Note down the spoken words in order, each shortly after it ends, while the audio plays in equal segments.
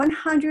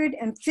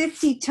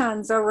150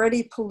 tons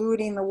already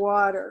polluting the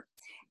water.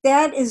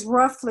 That is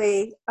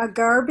roughly a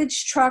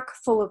garbage truck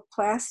full of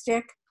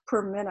plastic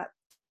per minute.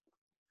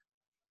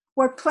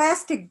 What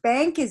Plastic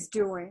Bank is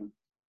doing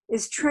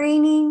is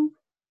training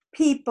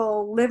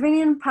people living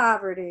in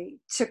poverty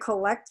to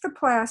collect the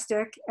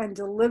plastic and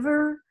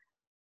deliver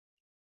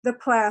the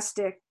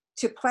plastic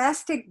to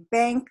Plastic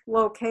Bank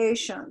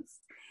locations.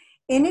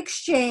 In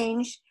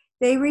exchange,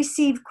 they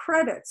receive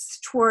credits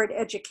toward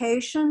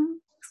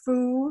education,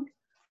 food,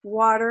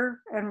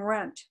 water, and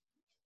rent.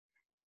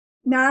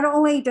 Not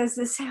only does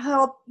this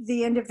help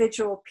the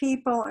individual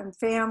people and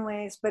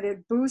families, but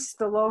it boosts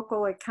the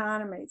local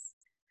economies.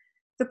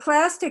 The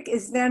plastic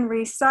is then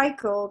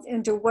recycled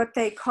into what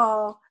they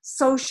call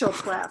social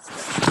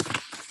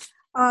plastic.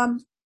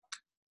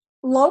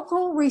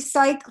 Local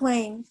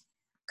recycling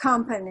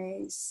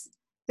companies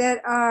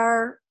that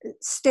are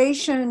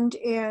stationed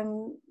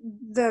in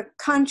the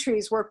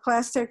countries where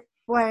Plastic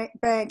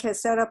Bank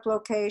has set up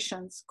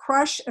locations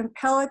crush and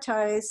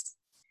pelletize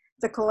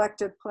the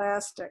collected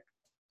plastic.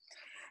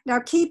 Now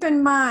keep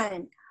in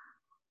mind,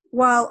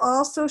 while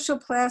all social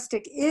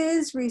plastic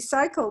is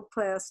recycled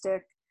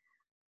plastic,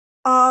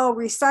 all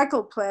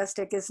recycled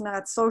plastic is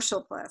not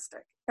social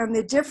plastic. And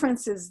the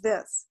difference is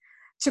this: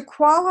 to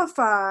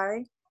qualify,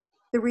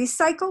 the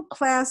recycled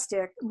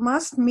plastic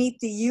must meet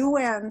the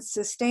UN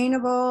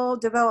Sustainable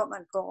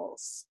Development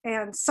Goals.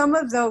 And some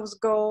of those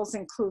goals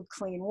include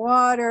clean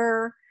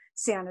water,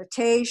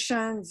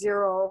 sanitation,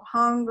 zero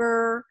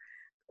hunger,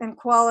 and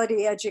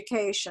quality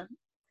education.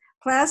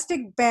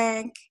 Plastic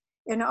Bank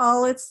in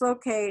all its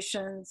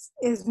locations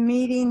is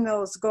meeting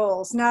those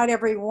goals. Not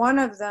every one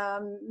of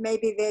them,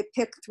 maybe they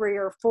pick 3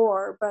 or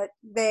 4, but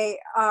they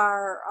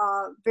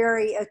are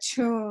very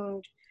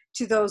attuned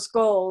to those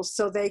goals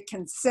so they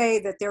can say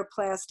that their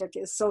plastic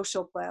is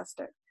social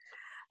plastic.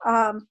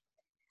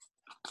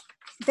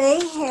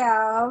 They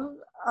have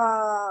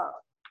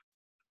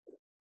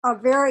a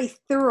very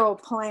thorough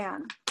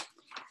plan.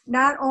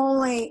 Not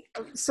only,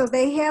 so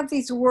they have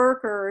these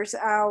workers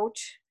out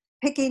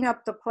picking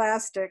up the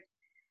plastic,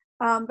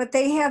 but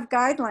they have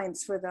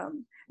guidelines for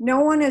them. No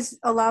one is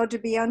allowed to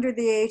be under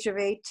the age of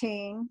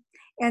 18,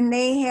 and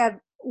they have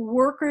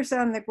workers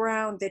on the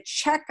ground that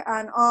check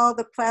on all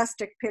the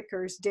plastic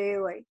pickers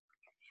daily.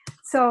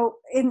 So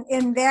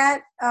in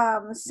that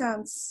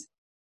sense,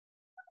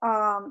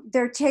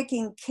 they're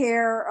taking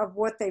care of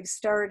what they've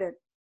started.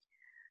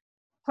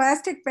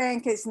 Plastic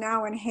Bank is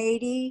now in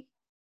Haiti,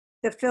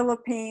 the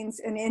Philippines,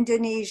 and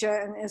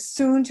Indonesia, and is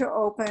soon to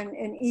open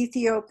in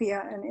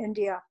Ethiopia and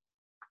India.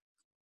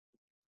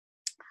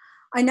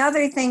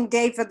 Another thing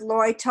David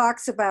Loy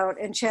talks about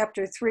in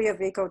chapter 3 of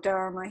Eco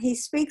Dharma, he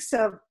speaks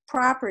of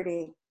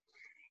property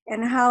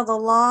and how the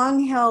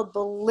long-held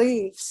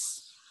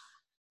beliefs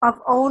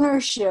of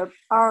ownership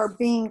are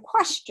being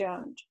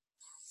questioned,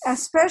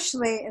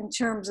 especially in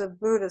terms of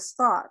Buddhist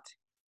thought.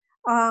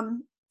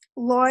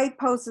 Loy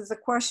poses the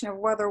question of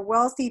whether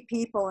wealthy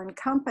people and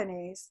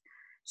companies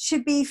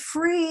should be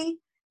free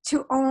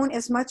to own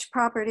as much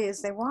property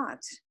as they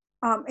want,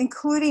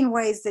 including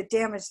ways that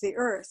damage the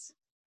earth.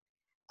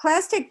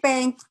 Plastic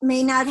Bank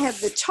may not have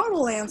the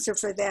total answer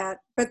for that,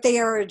 but they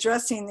are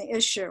addressing the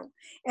issue.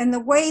 And the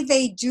way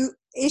they do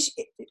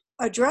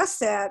address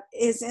that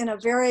is in a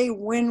very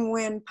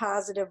win-win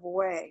positive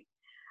way.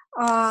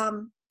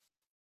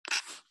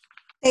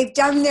 They've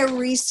done their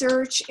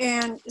research,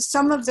 and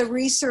some of the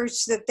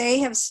research that they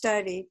have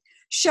studied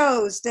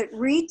shows that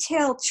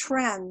retail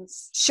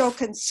trends show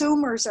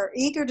consumers are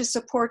eager to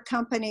support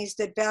companies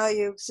that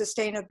value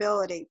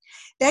sustainability.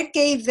 That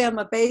gave them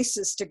a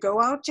basis to go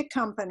out to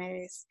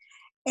companies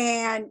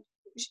and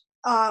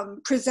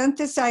present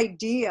this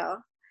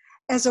idea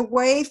as a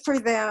way for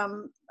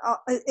them,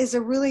 is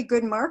a really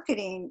good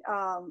marketing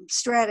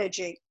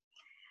strategy.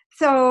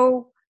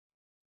 So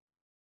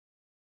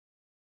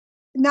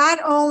not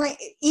only,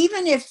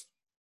 even if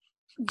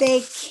they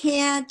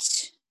can't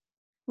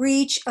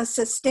reach a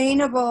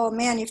sustainable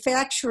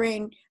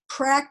manufacturing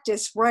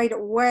practice right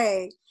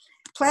away,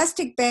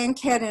 Plastic Bank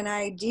had an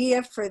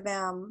idea for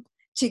them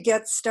to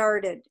get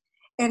started,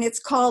 and it's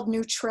called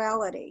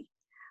neutrality.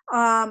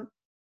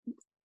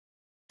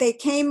 They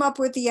came up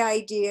with the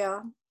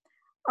idea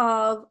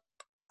of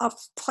a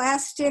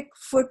plastic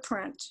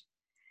footprint,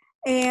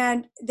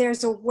 and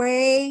there's a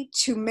way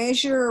to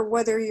measure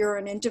whether you're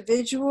an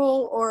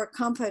individual or a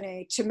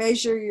company, to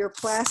measure your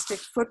plastic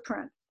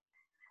footprint.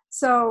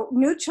 So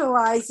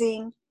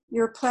neutralizing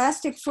your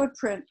plastic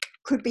footprint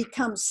could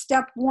become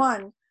step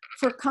 1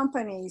 for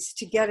companies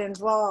to get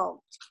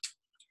involved.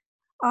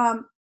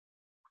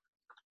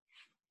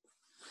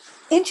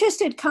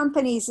 Interested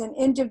companies and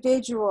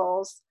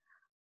individuals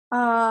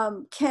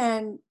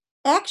can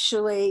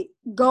actually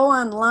go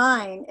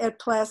online at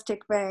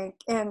Plastic Bank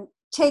and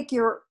take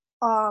your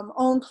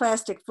own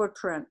plastic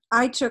footprint.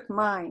 I took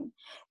mine.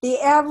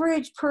 The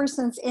average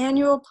person's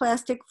annual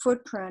plastic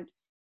footprint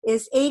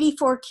is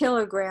 84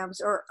 kilograms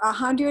or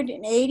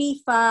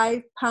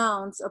 185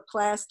 pounds of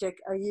plastic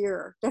a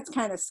year. That's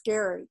kind of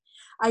scary.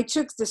 I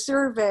took the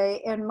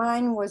survey and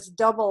mine was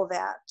double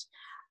that.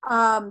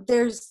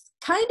 There's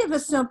kind of a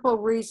simple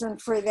reason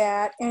for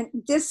that. And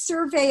this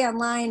survey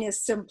online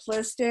is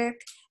simplistic.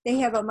 They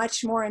have a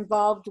much more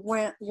involved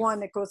one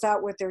that goes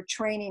out with their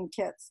training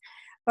kits.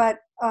 But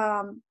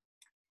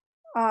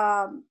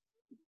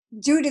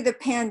due to the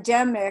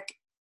pandemic,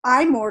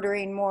 I'm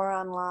ordering more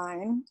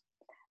online,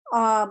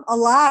 a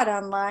lot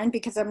online,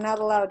 because I'm not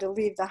allowed to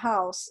leave the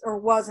house, or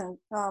wasn't.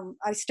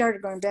 I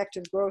started going back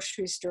to the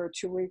grocery store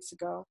 2 weeks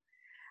ago.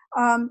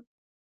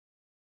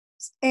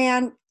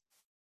 And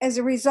as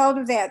a result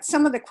of that,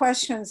 some of the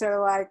questions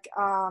are like,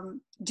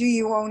 do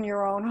you own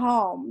your own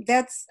home?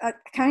 That's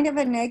kind of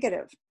a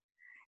negative.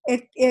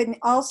 It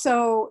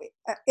also,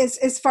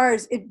 as far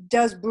as it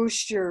does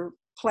boost your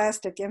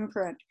plastic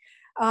imprint.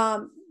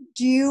 How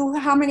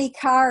many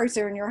cars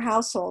are in your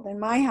household? In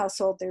my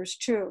household, there's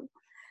 2.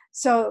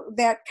 So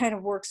that kind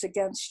of works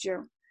against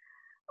you.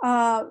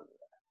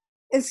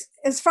 As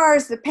far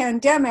as the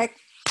pandemic,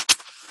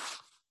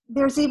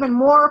 there's even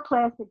more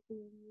plastic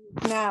being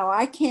used now.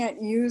 I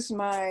can't use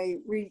my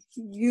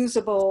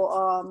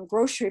reusable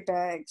grocery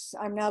bags.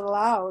 I'm not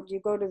allowed. You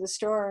go to the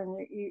store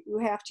and you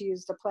have to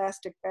use the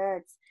plastic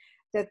bags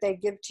that they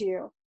give to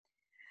you.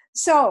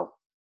 So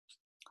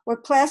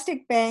what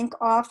Plastic Bank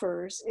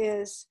offers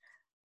is,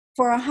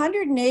 for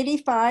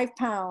 185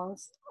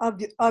 pounds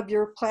of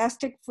your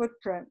plastic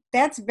footprint,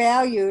 that's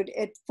valued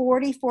at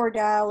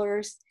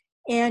 $44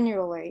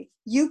 annually,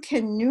 you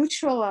can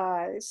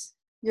neutralize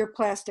your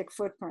plastic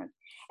footprint.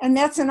 And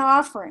that's an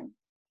offering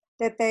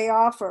that they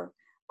offer.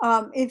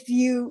 If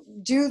you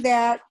do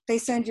that, they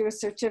send you a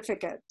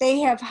certificate.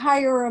 They have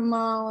higher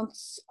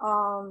amounts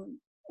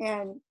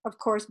and, of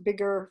course,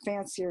 bigger,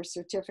 fancier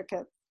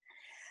certificates.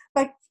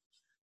 But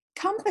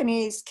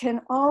companies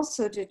can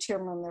also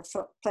determine their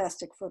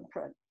plastic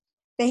footprint.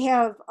 They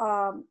have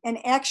an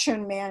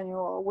action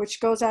manual which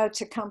goes out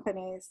to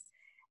companies.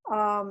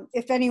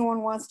 If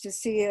anyone wants to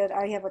see it,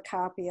 I have a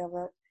copy of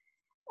it.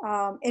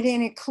 It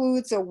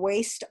includes a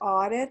waste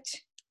audit,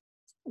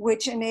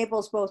 which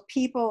enables both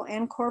people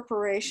and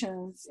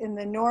corporations in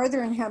the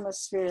Northern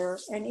Hemisphere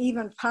and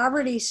even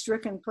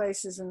poverty-stricken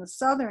places in the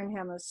Southern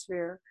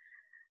Hemisphere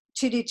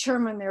to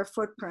determine their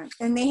footprint.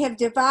 And they have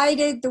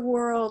divided the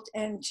world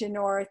into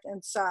North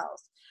and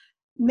South,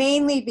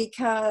 mainly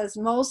because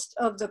most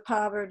of the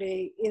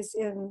poverty is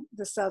in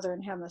the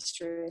Southern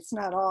Hemisphere. It's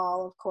not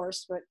all, of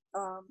course, but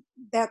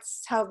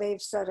that's how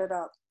they've set it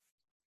up.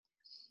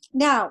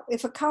 Now,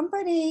 if a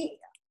company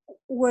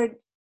would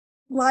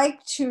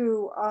like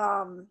to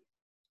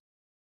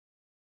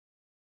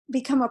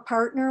become a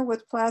partner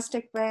with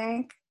Plastic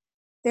Bank,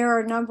 there are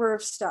a number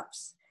of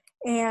steps.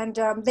 And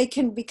they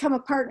can become a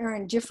partner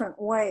in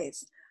different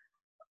ways.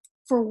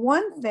 For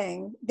one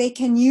thing, they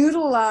can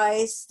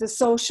utilize the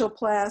social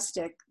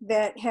plastic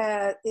that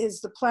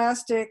is the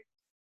plastic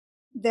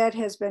that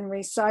has been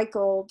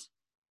recycled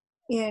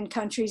in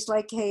countries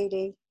like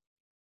Haiti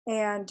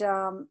and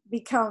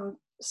become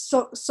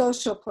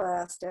social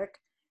plastic.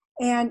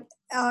 And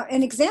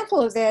an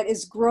example of that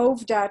is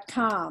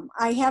Grove.com.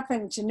 I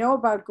happen to know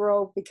about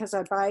Grove because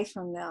I buy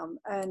from them,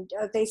 and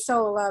they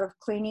sell a lot of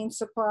cleaning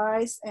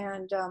supplies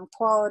and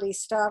quality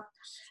stuff.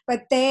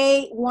 But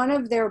one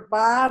of their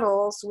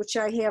bottles, which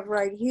I have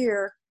right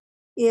here,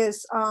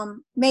 is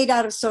made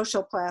out of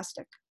social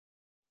plastic.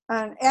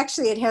 And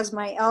actually, it has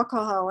my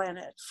alcohol in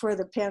it for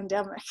the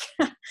pandemic.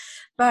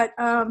 But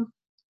and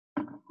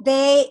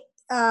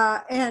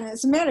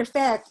as a matter of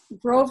fact,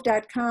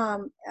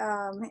 Grove.com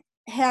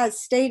has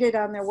stated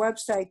on their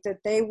website that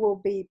they will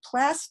be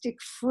plastic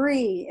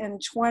free in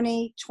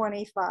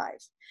 2025,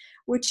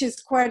 which is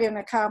quite an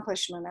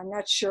accomplishment. I'm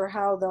not sure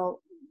how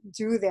they'll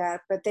do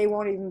that, but they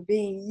won't even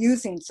be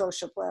using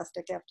social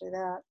plastic after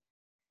that.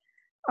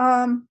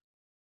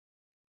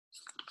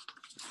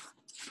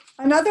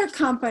 Another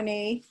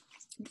company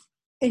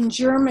in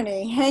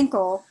Germany,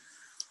 Henkel,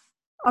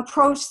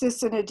 approached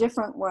this in a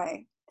different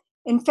way.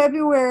 In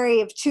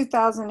February of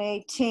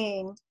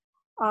 2018,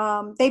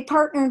 they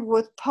partnered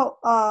with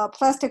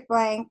Plastic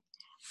Bank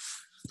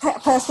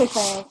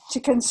to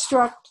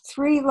construct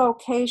 3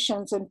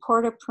 locations in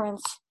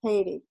Port-au-Prince,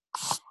 Haiti.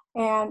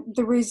 And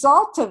the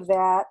result of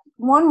that,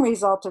 one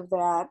result of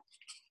that,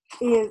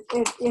 is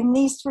in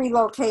these 3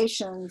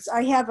 locations,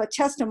 I have a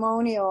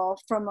testimonial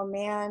from a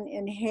man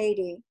in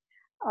Haiti.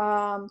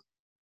 And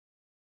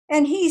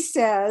he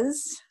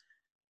says,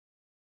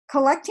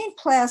 collecting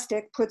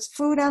plastic puts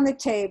food on the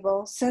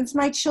table, sends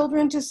my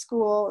children to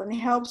school, and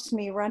helps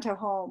me rent a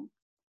home.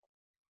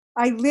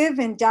 I live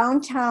in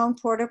downtown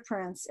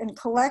Port-au-Prince and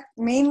collect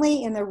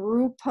mainly in the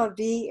Rue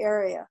Pavie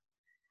area.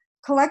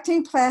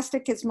 Collecting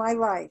plastic is my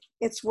life.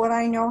 It's what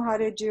I know how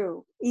to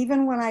do.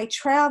 Even when I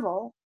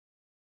travel,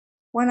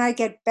 when I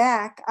get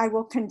back, I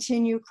will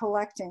continue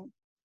collecting.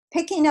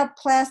 Picking up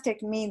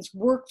plastic means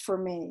work for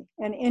me,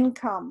 and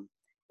income,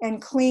 and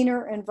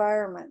cleaner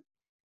environment.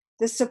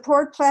 The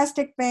support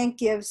Plastic Bank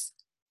gives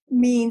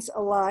means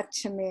a lot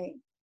to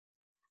me.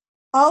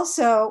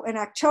 Also, in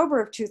October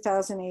of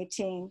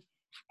 2018,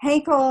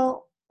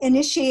 Henkel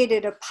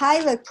initiated a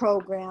pilot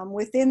program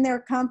within their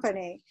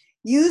company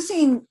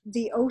using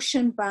the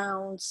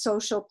ocean-bound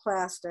social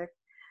plastic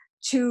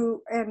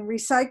to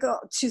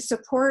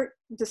support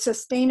the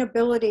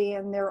sustainability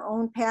in their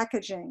own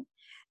packaging.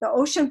 The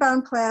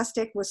ocean-bound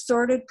plastic was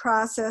sorted,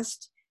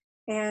 processed,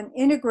 and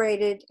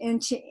integrated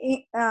into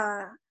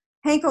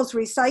Henkel's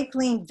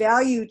recycling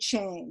value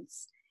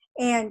chains.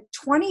 And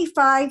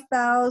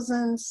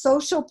 25,000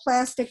 social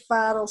plastic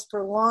bottles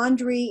for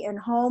laundry and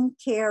home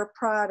care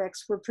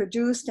products were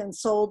produced and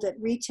sold at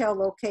retail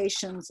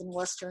locations in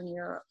Western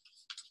Europe.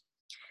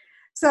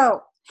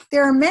 So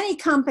there are many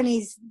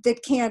companies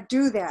that can't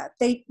do that.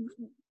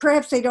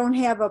 Perhaps they don't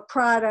have a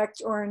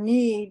product or a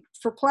need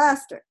for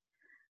plastic,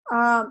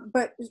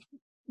 but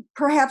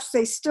perhaps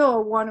they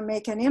still want to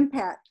make an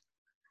impact.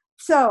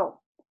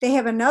 So they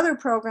have another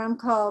program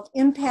called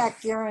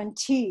Impact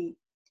Guarantee.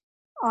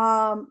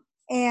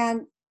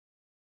 And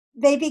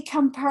they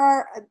become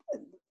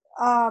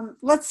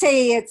let's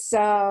say it's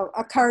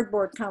a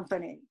cardboard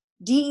company.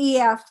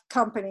 DEF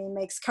company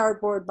makes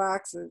cardboard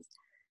boxes.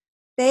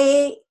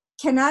 They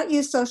cannot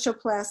use social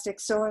plastic,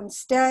 so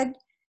instead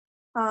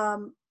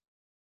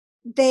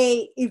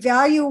they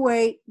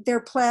evaluate their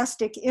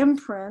plastic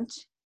imprint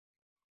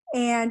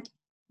and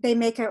they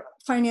make a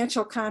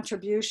financial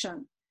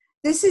contribution.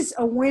 This is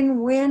a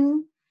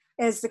win-win,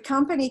 as the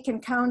company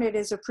can count it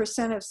as a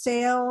 % of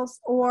sales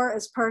or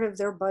as part of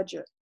their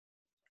budget.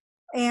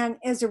 And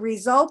as a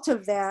result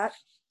of that,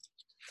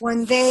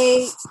 when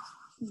they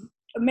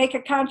make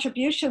a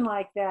contribution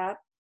like that,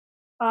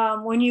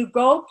 when you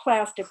go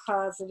plastic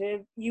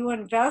positive, you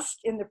invest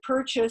in the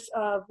purchase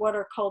of what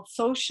are called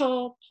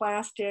social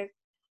plastic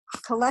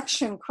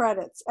collection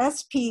credits,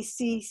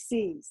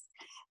 SPCCs.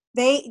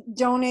 They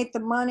donate the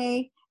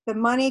money. The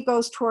money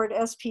goes toward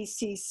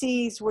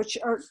SPCCs, which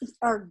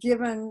are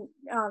given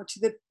to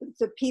the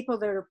people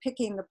that are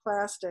picking the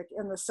plastic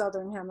in the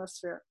Southern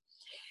Hemisphere.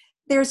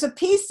 There's a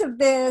piece of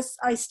this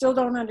I still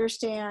don't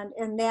understand,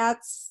 and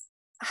that's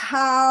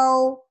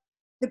how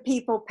the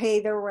people pay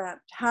their rent,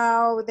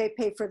 how they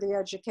pay for the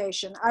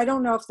education. I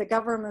don't know if the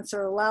governments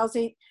are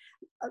lousy.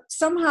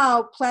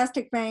 Somehow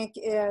Plastic Bank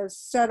is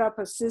set up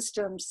a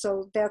system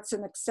so that's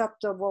an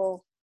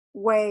acceptable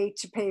way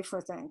to pay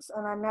for things.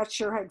 And I'm not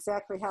sure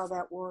exactly how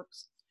that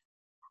works.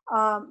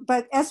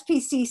 But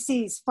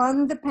SPCCs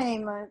fund the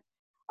payment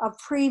of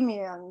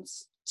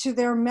premiums to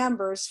their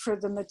members for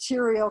the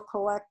material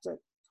collected,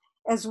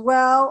 as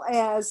well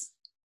as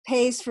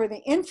pays for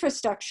the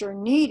infrastructure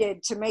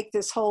needed to make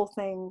this whole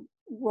thing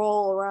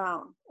roll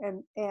around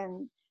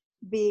and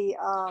be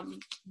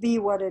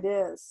what it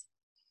is.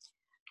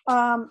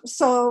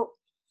 So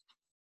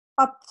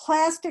a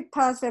plastic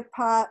positive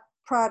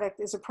product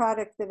is a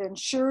product that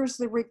ensures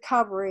the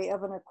recovery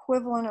of an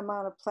equivalent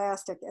amount of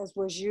plastic as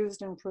was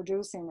used in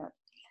producing it.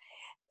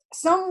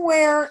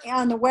 Somewhere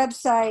on the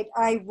website,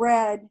 I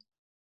read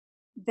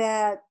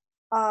that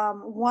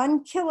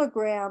 1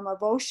 kilogram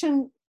of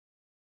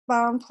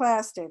ocean-bound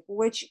plastic,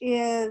 which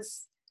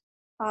is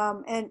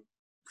and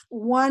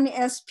 1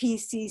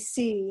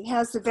 SPCC,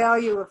 has the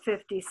value of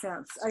 50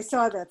 cents. I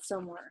saw that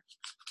somewhere.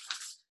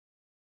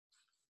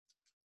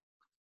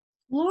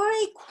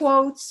 Loy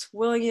quotes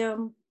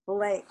William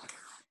Blake,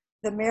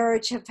 The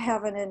Marriage of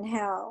Heaven and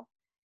Hell.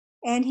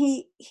 And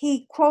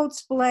he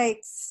quotes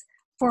Blake's,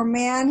 "For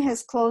man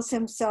has closed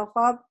himself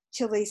up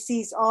till he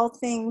sees all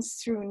things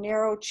through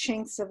narrow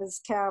chinks of his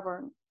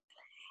cavern."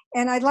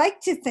 And I like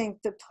to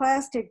think the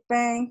Plastic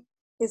Bank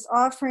is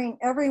offering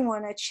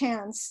everyone a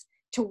chance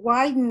to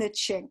widen the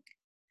chink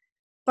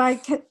by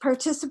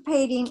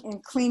participating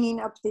in cleaning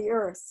up the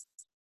earth.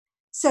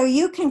 So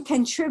you can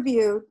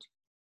contribute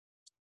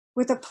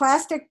with a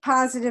plastic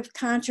positive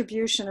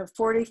contribution of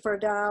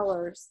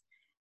 $44,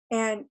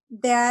 and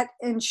that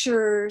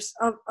ensures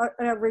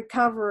a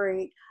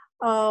recovery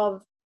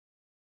of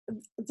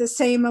the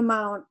same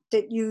amount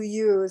that you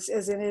use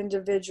as an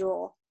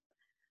individual.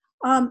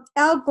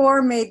 Al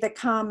Gore made the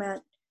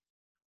comment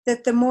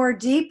that the more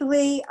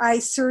deeply I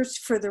search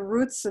for the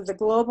roots of the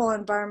global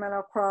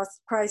environmental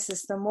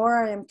crisis, the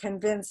more I am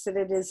convinced that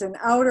it is an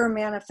outer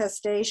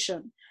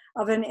manifestation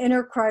of an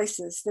inner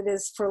crisis that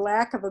is, for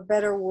lack of a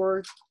better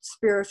word,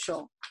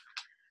 spiritual.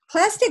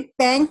 Plastic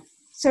Bank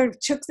sort of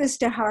took this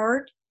to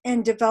heart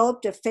and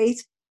developed a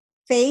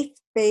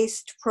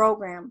faith-based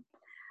program.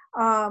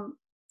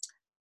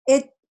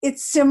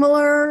 It's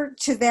similar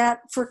to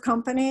that for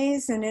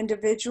companies and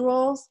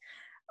individuals,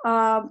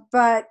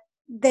 but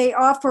they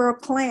offer a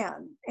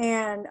plan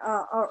and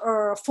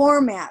or a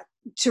format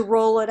to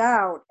roll it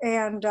out.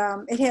 And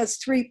it has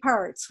 3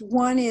 parts.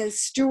 One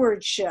is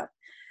stewardship.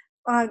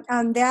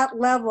 On that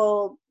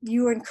level,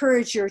 you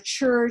encourage your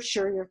church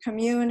or your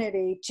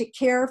community to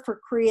care for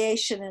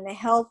creation and to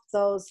help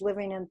those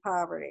living in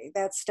poverty.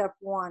 That's step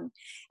 1.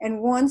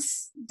 And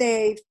once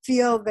they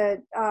feel that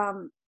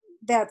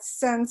that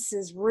sense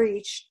is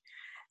reached,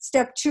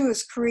 step 2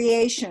 is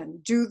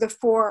creation. Do the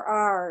 4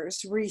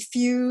 R's: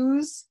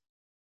 refuse,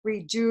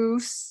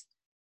 reduce,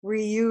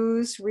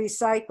 reuse,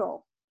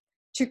 recycle,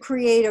 to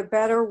create a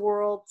better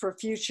world for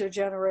future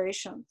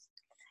generations.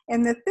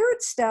 And the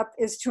 3rd step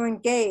is to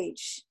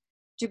engage,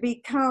 to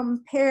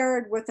become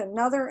paired with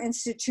another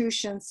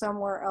institution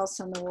somewhere else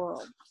in the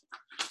world.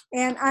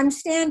 And I'm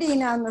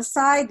standing on the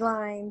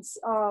sidelines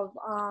of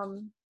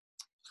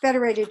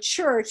Federated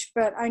Church,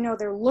 but I know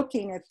they're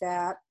looking at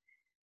that.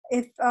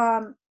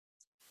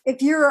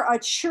 If you're a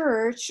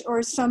church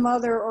or some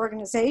other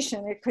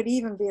organization, it could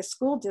even be a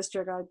school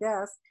district, I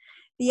guess.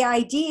 The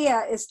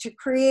idea is to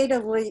create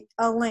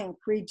a link,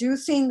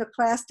 reducing the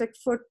plastic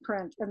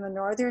footprint in the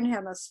Northern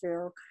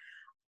Hemisphere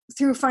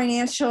through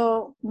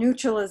financial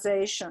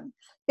neutralization.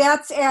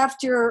 That's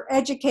after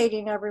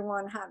educating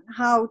everyone on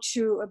how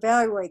to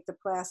evaluate the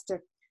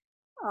plastic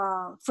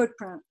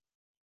footprint.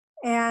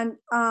 And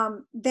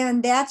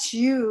then that's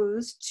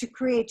used to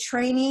create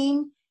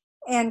training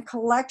and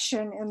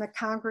collection in the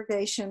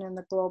congregation in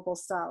the Global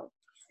South.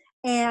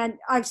 And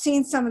I've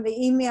seen some of the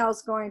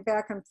emails going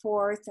back and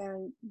forth,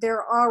 and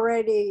they're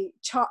already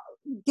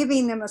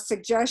giving them a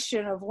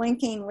suggestion of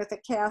linking with a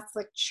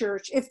Catholic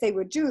church, if they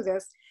would do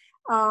this,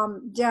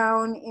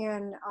 down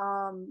in,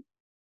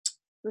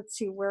 let's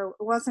see, where it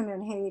wasn't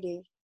in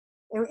Haiti,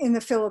 in the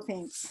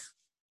Philippines.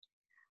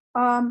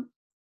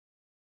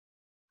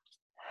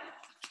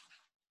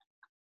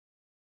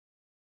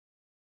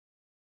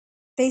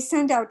 They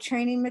send out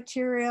training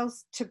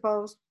materials to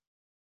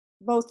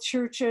both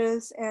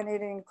churches, and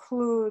it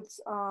includes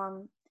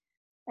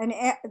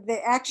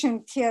the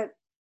action kit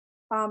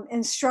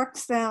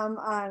instructs them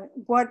on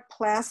what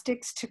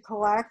plastics to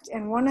collect.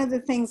 And one of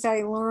the things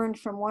I learned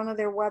from one of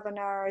their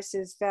webinars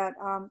is that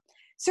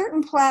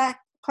certain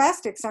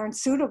plastics aren't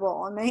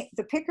suitable, and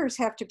the pickers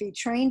have to be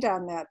trained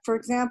on that. For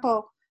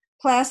example,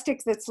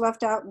 plastic that's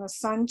left out in the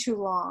sun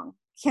too long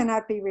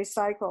cannot be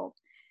recycled.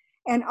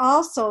 And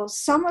also,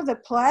 some of the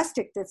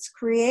plastic that's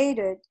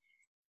created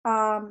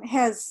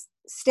has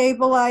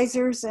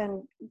stabilizers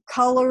and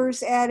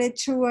colors added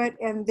to it,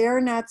 and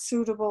they're not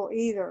suitable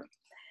either.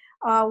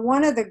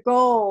 One of the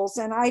goals,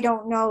 and I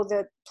don't know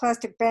that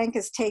Plastic Bank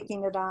is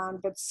taking it on,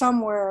 but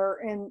somewhere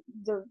in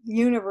the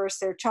universe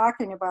they're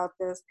talking about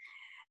this,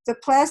 the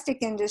plastic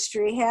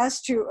industry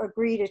has to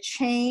agree to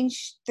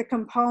change the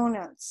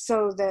components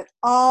so that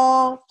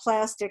all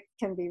plastic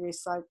can be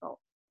recycled,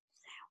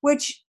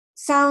 which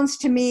sounds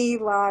to me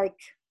like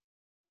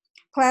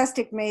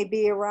plastic may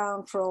be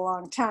around for a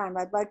long time.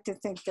 I'd like to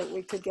think that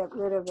we could get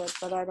rid of it,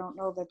 but I don't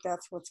know that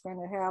that's what's going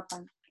to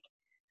happen.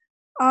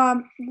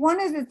 One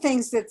of the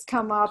things that's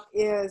come up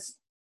is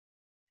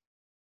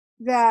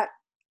that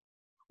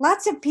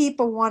lots of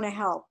people want to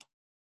help,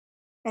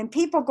 and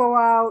people go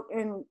out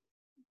and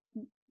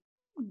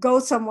go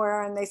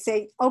somewhere and they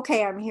say,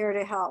 okay, I'm here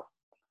to help.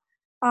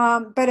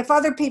 But if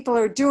other people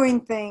are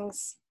doing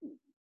things,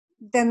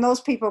 then those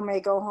people may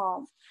go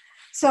home.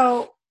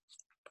 So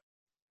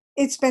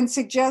it's been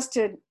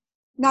suggested,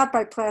 not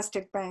by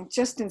Plastic Bank,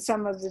 just in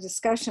some of the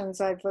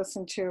discussions I've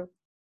listened to,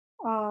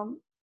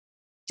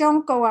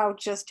 don't go out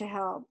just to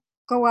help,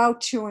 go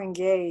out to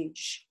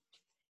engage.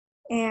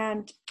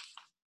 And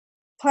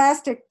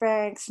Plastic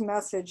Bank's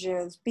message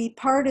is be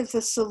part of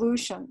the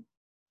solution,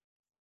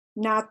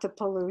 not the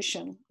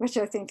pollution, which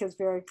I think is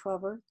very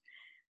clever.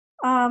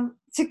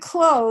 To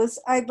close,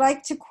 I'd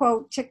like to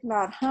quote Thich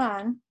Nhat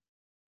Hanh,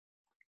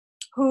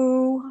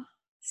 who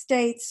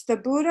states, the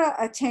Buddha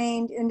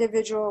attained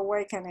individual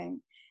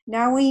awakening.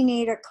 Now we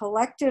need a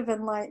collective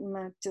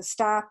enlightenment to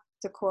stop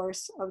the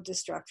course of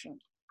destruction.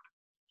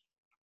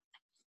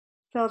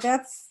 So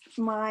that's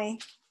my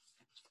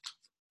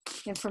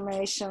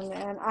information.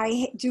 And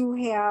I do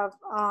have,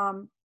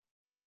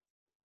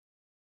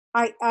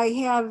 I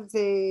have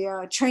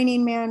the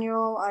training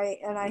manual,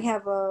 and I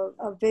have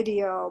a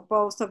video,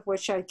 both of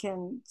which I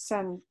can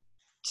send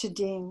to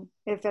Dean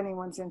if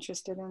anyone's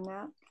interested in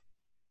that.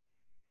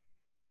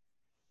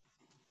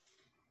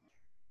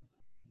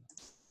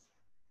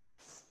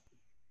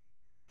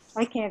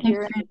 I can't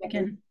hear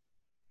anyone.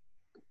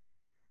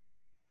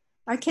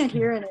 I can't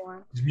hear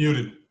anyone. He's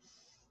muted.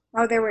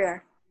 Oh, there we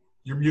are.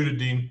 You're muted,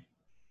 Dean.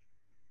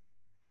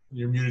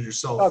 You're muted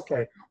yourself.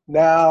 Okay.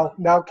 Now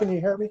can you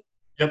hear me?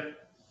 Yep.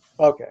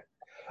 Okay.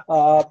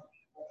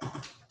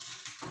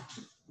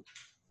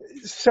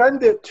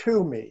 Send it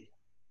to me.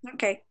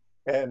 Okay.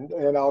 And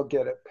I'll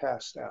get it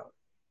passed out.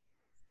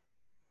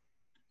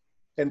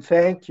 And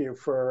thank you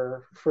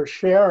for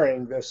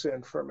sharing this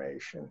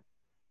information.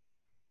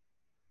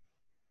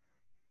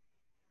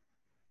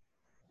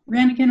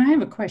 Rannigan, I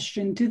have a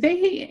question. Do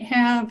they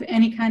have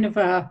any kind of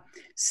a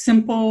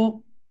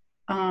simple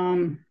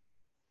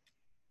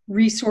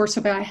resource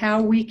about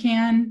how we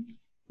can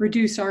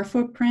reduce our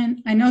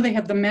footprint? I know they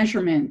have the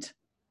measurement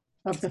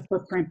of the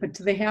footprint, but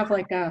do they have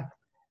like a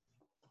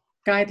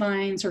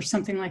guidelines or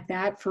something like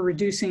that for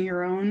reducing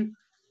your own?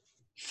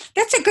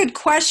 That's a good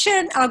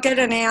question. I'll get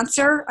an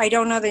answer. I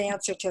don't know the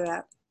answer to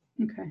that.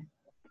 Okay.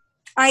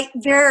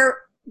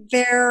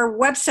 Their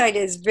website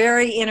is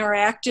very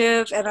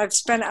interactive, and I've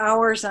spent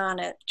hours on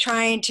it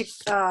trying to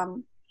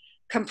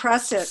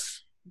compress it,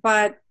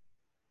 but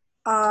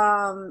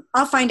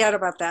I'll find out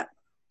about that.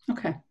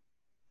 Okay.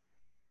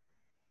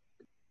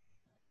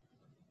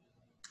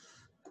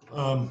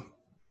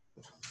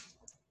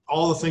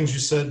 all the things you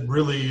said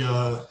really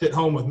hit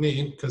home with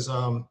me, because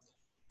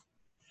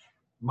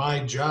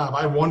my job,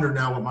 I wonder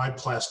now what my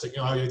plastic,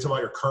 you talk about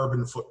your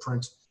carbon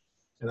footprint,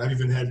 and I've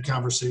even had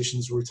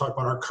conversations where we talk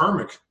about our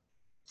karmic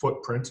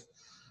footprint,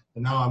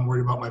 and now I'm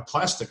worried about my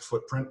plastic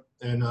footprint.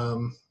 And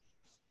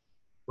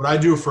what I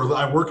do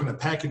I work in the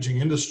packaging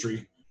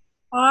industry.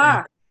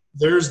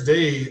 There's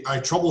I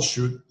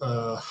troubleshoot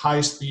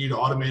high-speed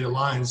automated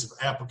lines of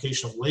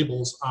application of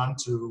labels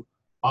onto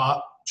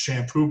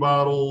shampoo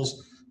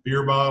bottles,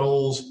 beer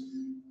bottles,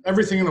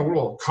 everything in the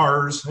world,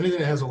 cars, anything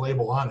that has a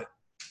label on it.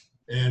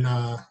 And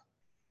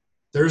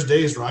there's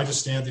days where I just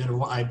stand at the end of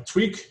the line, I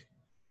tweak,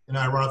 and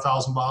I run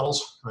 1,000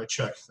 bottles, and I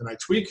check. Then I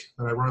tweak,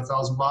 and I run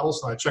 1,000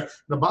 bottles, and I check. And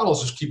the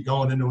bottles just keep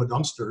going into a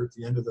dumpster at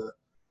the end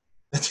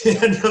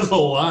of the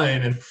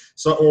line, and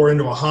so, or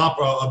into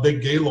a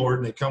big Gaylord,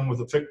 and they come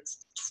with a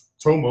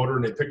tow motor,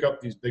 and they pick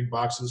up these big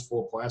boxes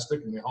full of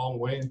plastic, and they haul them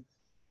away and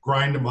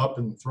grind them up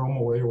and throw them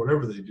away, or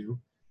whatever they do.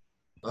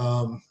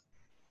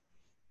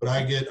 But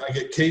I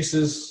get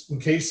cases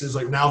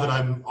like now that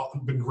I've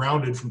been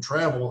grounded from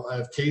travel, I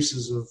have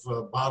cases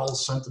of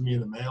bottles sent to me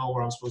in the mail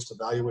where I'm supposed to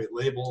evaluate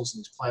labels in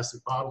these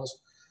plastic bottles.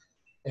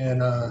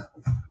 And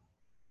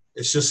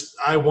it's just,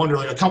 I wonder,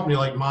 like a company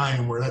like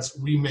mine where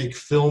we make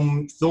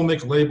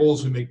filmic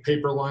labels, we make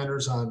paper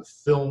liners on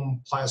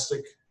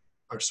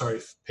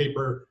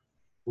paper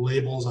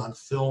labels on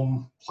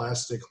film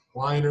plastic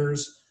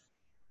liners,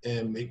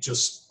 and make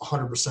just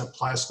 100%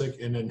 plastic.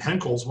 And then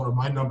Henkel's one of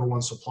my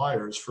 #1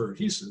 suppliers for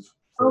adhesive.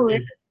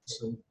 Really?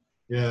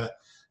 Yeah.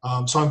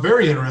 So I'm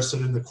very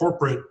interested in the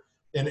corporate.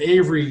 And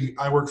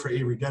I work for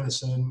Avery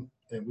Dennison,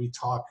 and we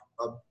talk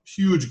a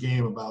huge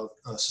game about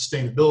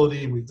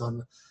sustainability. We've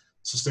done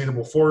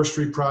sustainable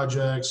forestry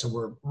projects, and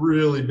we're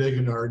really big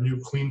into our new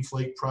Clean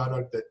Flake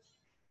product that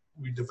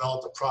we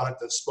developed, a product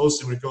that's supposed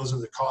to, when it goes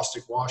into the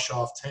caustic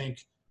wash-off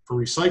tank for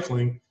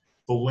recycling,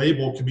 the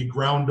label can be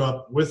ground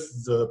up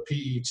with the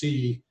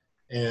PET,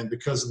 and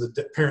because of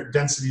the parent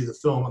density of the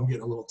film, I'm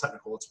getting a little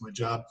technical, it's my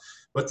job,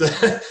 but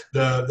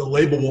the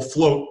label will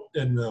float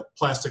and the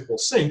plastic will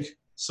sink.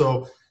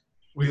 So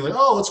we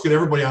let's get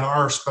everybody on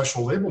our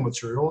special label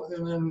material.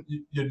 And then,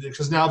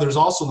 because now there's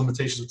also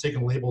limitations of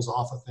taking labels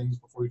off of things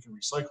before you can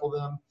recycle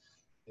them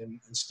and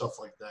stuff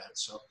like that.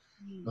 So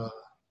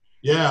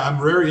yeah, I'm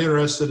very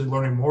interested in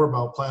learning more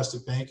about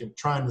Plastic Bank and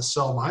trying to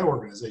sell my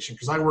organization,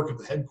 because I work at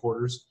the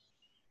headquarters.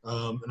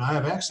 And I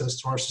have access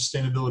to our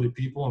sustainability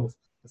people. And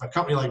if a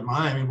company like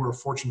mine, I mean, we're a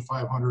Fortune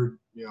 500,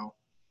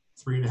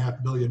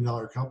 $3.5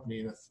 billion company,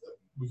 and if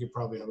we could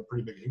probably have a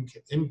pretty big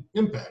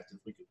impact if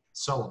we could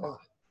sell them on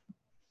it.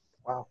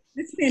 Wow.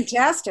 That's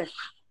fantastic.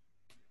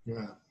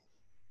 Yeah.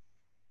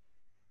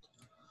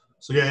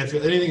 So yeah, if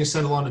anything is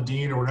sent along to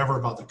Dean or whatever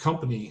about the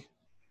company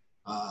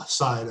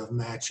side of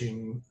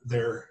matching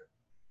their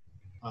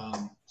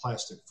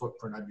plastic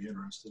footprint, I'd be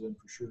interested in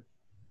for sure.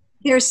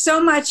 There's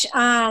so much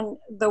on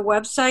the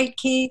website,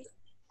 Keith.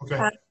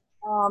 Okay.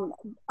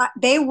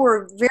 They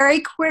were very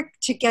quick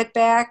to get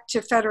back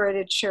to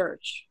Federated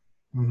Church.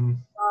 Mm-hmm.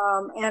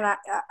 And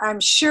I'm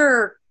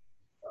sure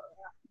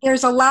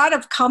there's a lot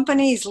of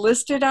companies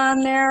listed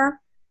on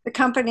there, the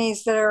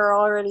companies that are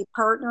already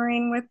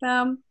partnering with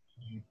them.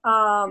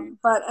 And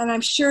I'm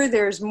sure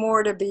there's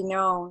more to be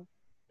known.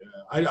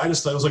 Yeah, I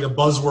just thought it was like a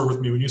buzzword with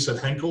me when you said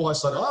Henkel. I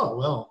thought, oh,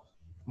 well,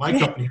 my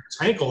company is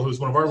Henkel, who's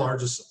one of our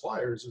largest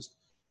suppliers.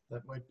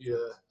 That might be a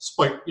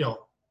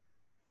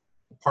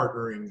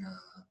partnering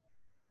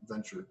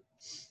venture.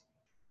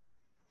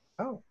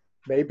 Oh,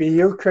 maybe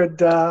you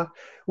could,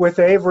 with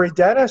Avery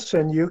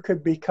Dennison, you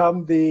could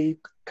become the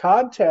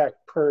contact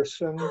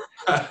person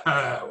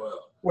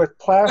with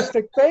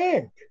Plastic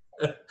Bank.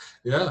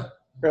 Yeah.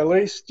 Or at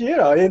least,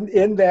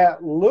 in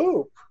that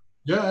loop.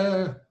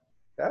 Yeah.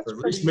 That's or at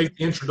least make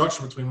the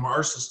introduction between our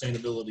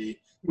sustainability.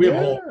 We have a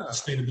whole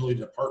sustainability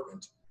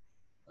department.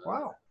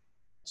 Wow.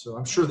 So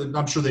I'm sure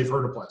they've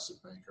heard of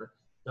Plastic Bank.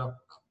 Yeah,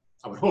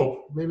 I would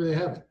hope. Maybe they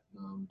haven't.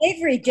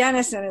 Avery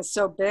Dennison is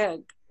so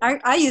big.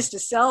 I used to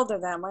sell to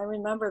them. I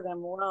remember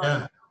them well.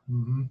 Yeah.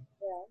 Mm-hmm.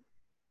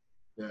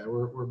 Yeah. Yeah,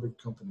 we're a big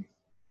company.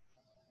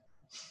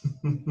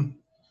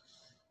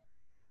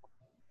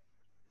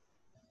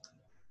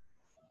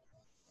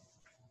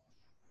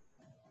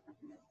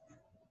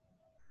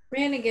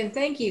 Rannigan,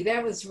 thank you.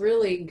 That was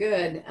really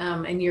good.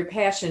 And your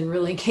passion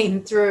really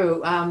came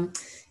through, and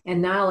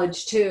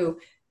knowledge too.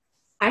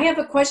 I have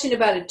a question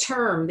about a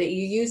term that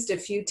you used a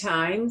few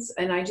times,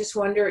 and I just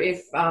wonder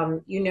if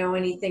you know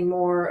anything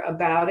more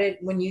about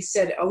it. When you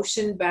said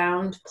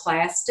ocean-bound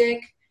plastic,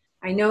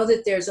 I know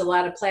that there's a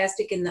lot of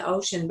plastic in the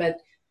ocean,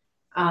 but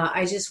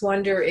I just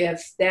wonder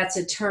if that's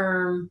a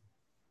term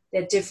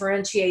that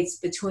differentiates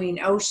between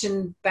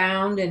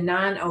ocean-bound and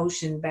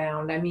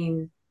non-ocean-bound. I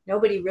mean,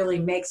 nobody really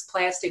makes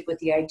plastic with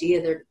the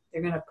idea they're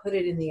going to put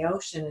it in the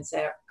ocean. Is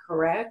that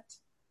correct?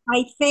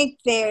 I think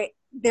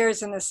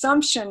there's an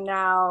assumption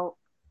now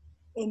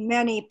in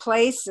many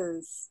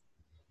places,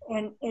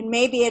 and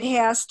maybe it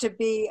has to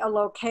be a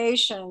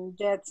location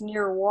that's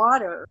near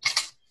water.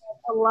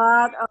 A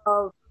lot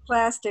of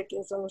plastic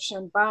is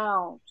ocean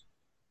bound.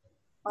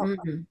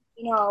 Mm-hmm.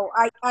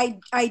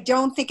 I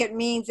don't think it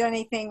means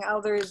anything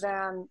other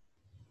than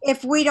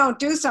if we don't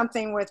do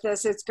something with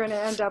this, it's going to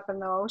end up in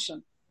the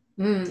ocean.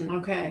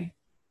 Okay.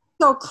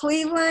 So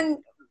Cleveland,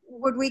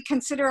 would we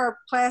consider our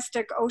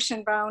plastic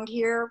ocean bound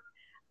here?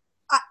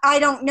 I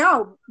don't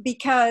know,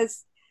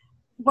 because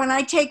when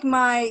I take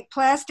my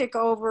plastic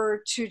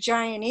over to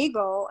Giant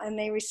Eagle and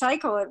they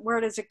recycle it, where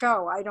does it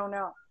go? I don't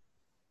know.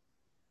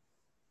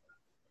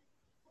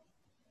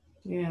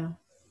 Yeah.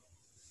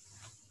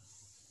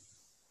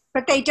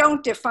 But they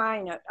don't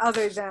define it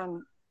other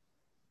than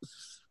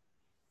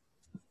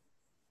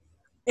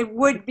it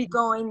would be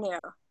going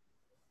there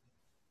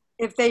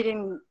if they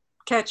didn't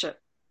catch it.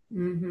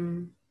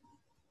 Mm-hmm.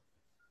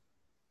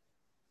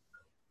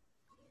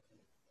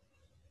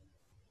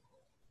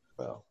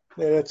 Well,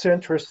 it's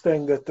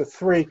interesting that the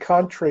three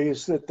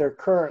countries that they're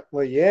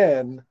currently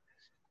in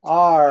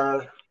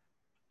are, I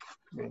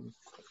mean,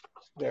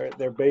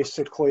 they're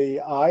basically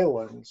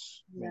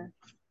islands. Yeah.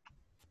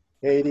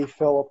 Haiti,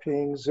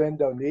 Philippines,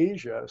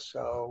 Indonesia.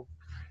 So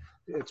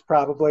it's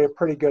probably a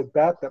pretty good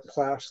bet that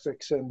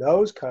plastics in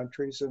those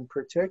countries in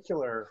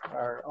particular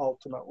are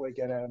ultimately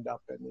going to end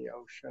up in the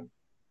ocean.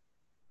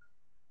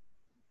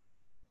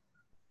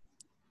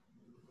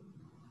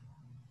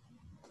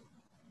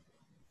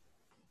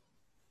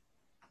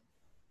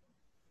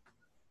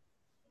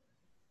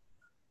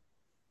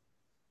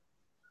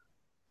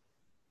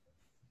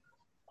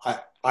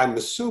 I'm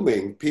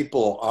assuming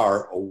people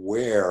are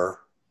aware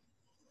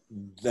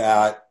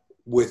that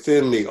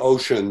within the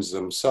oceans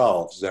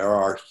themselves, there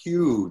are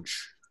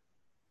huge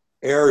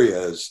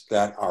areas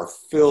that are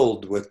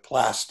filled with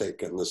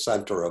plastic in the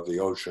center of the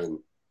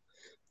ocean.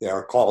 They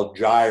are called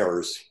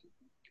gyres,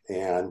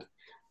 and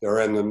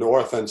they're in the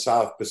North and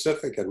South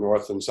Pacific and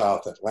North and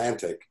South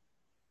Atlantic.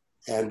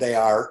 And they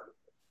are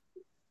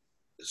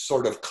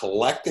sort of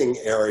collecting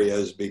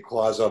areas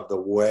because of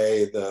the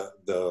way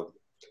the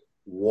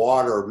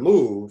water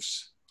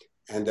moves,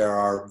 and there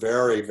are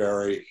very,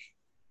 very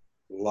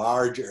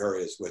large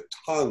areas with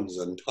tons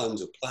and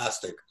tons of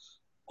plastic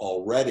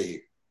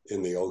already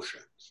in the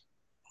oceans.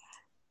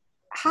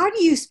 How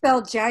do you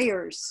spell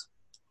gyres?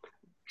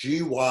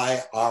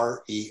 Gyres.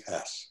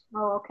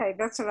 Oh, okay,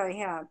 that's what I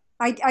have.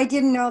 I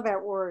didn't know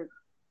that word.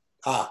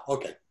 Ah,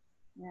 okay.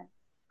 Yeah.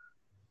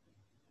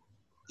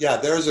 Yeah,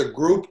 there's a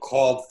group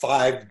called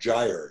Five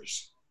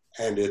Gyres,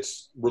 and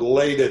it's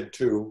related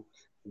to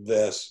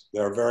this.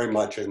 They're very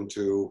much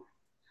into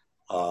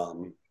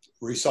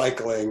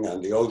recycling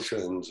and the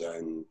oceans,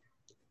 and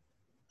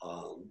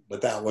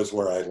but that was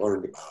where I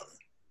learned about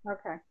it.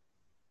 Okay.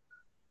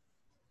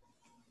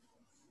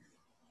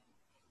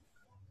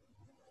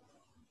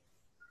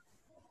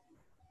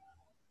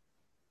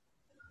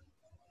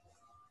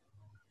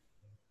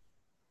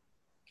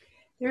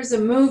 There's a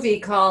movie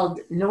called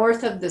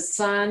North of the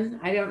Sun.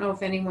 I don't know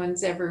if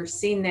anyone's ever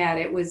seen that.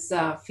 It was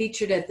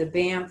featured at the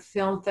Banff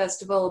Film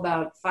Festival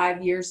about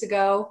 5 years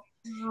ago.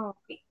 Oh.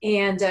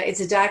 And it's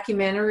a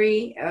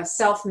documentary, a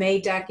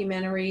self-made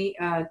documentary.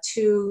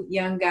 Two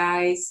young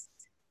guys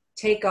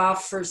take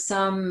off for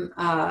some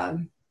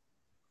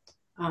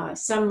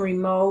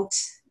remote,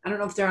 I don't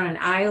know if they're on an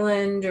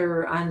island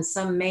or on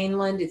some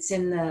mainland. It's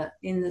in the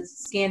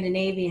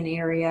Scandinavian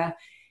area.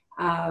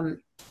 And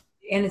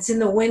it's in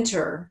the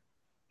winter.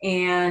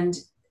 And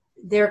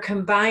they're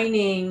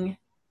combining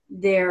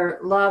their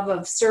love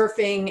of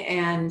surfing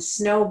and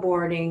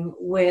snowboarding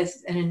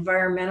with an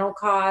environmental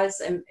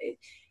cause. And,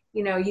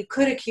 you know, you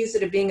could accuse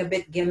it of being a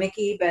bit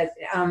gimmicky, but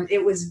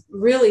it was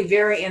really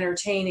very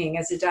entertaining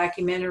as a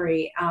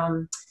documentary.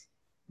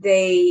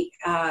 They,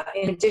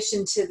 in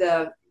addition to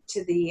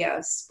the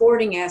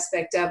sporting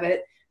aspect of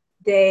it,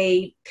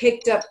 they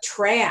picked up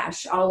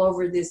trash all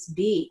over this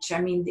beach. I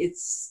mean,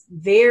 it's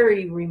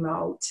very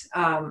remote.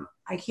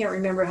 I can't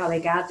remember how they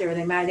got there.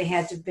 They might have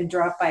had to have been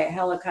dropped by a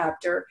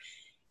helicopter.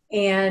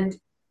 And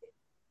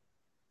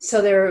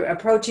so they're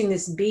approaching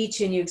this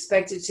beach, and you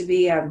expect it to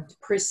be a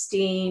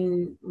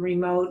pristine,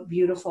 remote,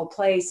 beautiful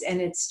place.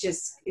 And it's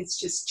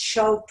just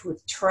choked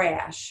with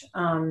trash,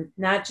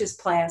 not just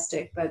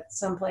plastic, but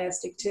some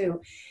plastic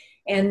too.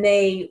 And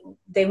they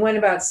went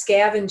about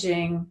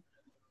scavenging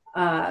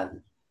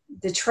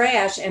the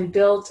trash and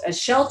built a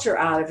shelter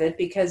out of it,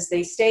 because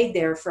they stayed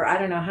there for I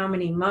don't know how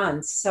many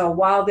months. So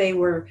while they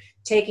were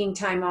taking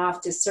time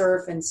off to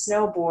surf and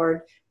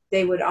snowboard,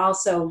 they would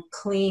also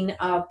clean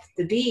up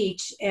the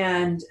beach,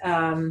 and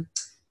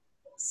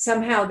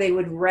somehow they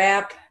would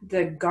wrap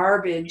the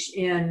garbage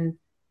in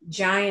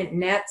giant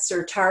nets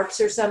or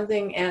tarps or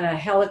something, and a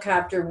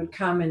helicopter would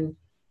come and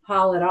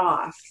haul it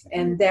off.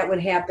 And that would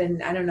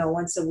happen, I don't know,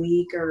 once a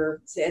week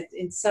or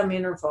in some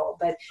interval.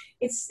 But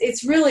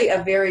it's really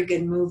a very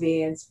good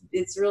movie.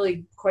 It's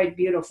really quite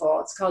beautiful.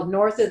 It's called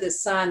North of the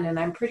Sun, and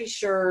I'm pretty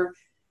sure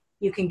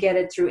you can get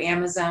it through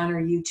Amazon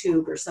or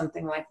YouTube or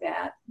something like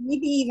that.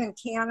 Maybe even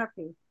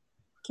Canopy.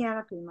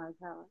 Canopy might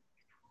have it.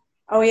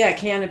 Oh yeah,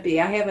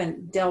 Canopy. I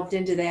haven't delved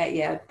into that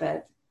yet,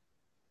 but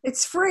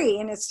it's free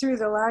and it's through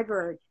the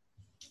library.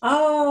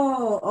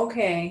 Oh,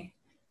 okay.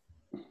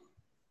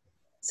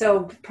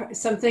 So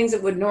some things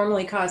that would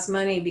normally cost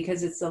money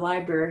because it's the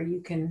library, you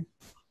can,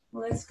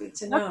 well, that's good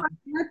to know.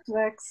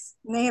 Netflix,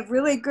 and they have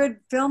really good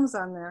films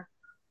on there.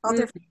 All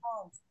different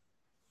films.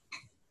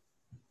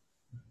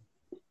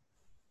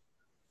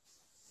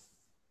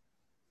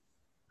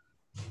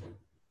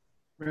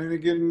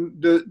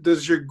 Rannigan,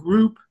 does your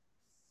group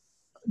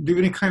do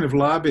any kind of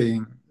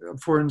lobbying?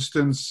 For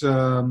instance,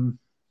 not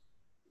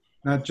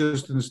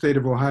just in the state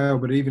of Ohio,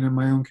 but even in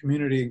my own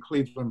community in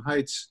Cleveland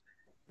Heights,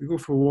 we go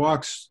for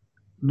walks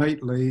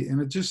nightly,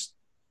 and it just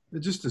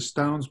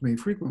astounds me.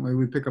 Frequently,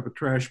 we pick up a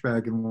trash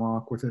bag and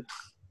walk with it.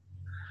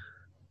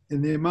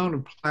 And the amount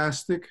of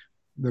plastic,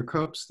 the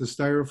cups, the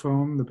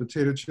styrofoam, the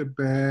potato chip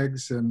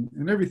bags, and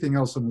everything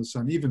else in the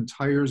sun, even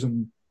tires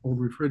and old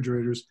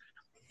refrigerators,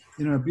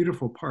 in our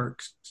beautiful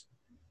parks.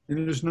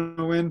 And there's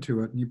no end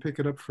to it. And you pick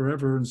it up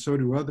forever, and so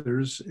do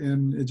others,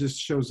 and it just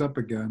shows up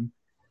again.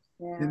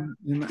 Yeah.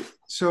 And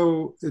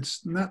so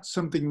it's not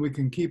something we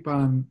can keep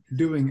on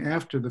doing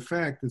after the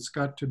fact. It's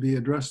got to be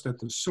addressed at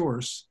the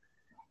source.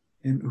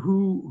 And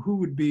who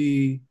would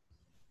be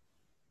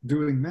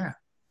doing that?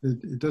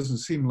 It doesn't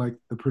seem like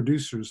the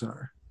producers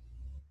are.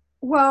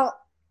 Well,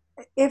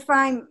 if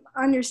I'm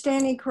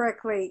understanding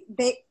correctly,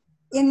 they,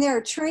 in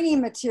their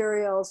training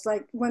materials,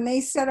 like when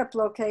they set up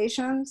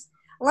locations,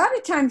 a lot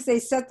of times they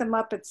set them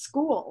up at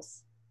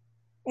schools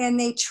and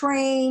they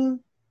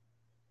train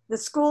the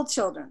school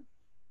children.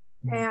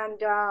 And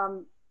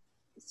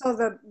so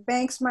the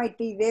banks might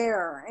be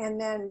there.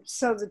 And then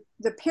so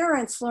the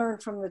parents learn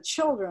from the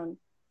children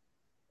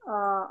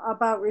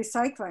about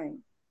recycling.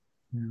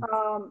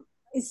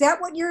 Is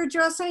that what you're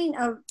addressing?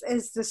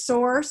 Is the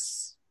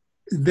source?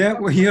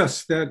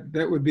 Yes,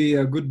 that would be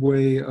a good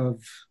way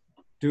of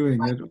doing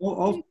it.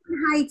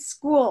 Heights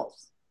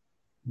schools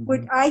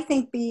would, I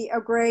think, be a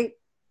great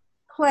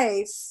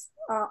place,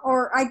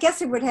 or I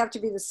guess it would have to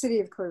be the city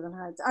of Cleveland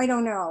Heights. I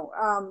don't know,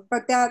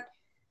 but that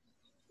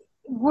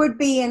would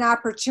be an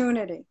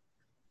opportunity.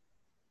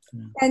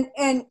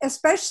 And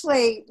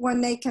especially when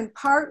they can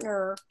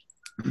partner,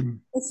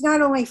 it's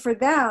not only for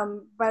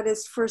them, but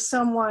it's for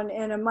someone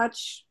in a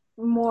much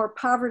more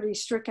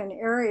poverty-stricken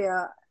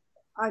area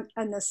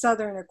on the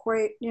southern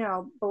equator, you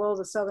know, below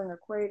the southern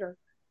equator,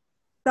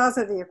 south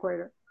of the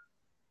equator.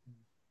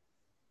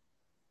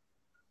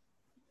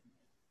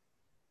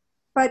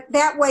 But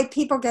that way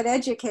people get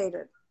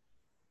educated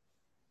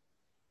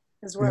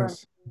as well.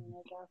 Yes.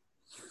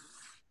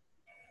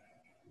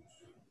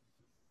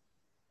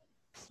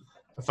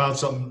 I found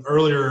something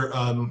earlier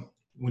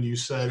when you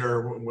said,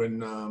 or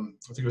when I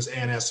think it was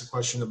Ann asked a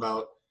question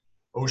about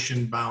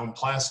ocean-bound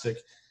plastic.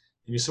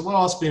 And you said,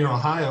 well, us being in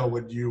Ohio,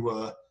 you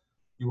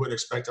wouldn't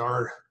expect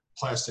our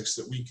plastics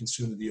that we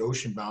consume to be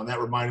ocean-bound. That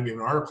reminded me of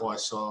an article I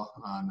saw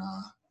on,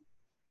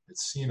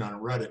 it's seen on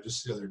Reddit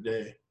just the other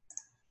day.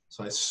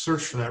 So I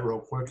searched for that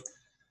real quick.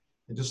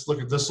 And just look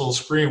at this little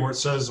screen where it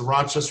says the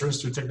Rochester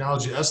Institute of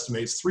Technology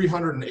estimates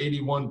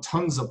 381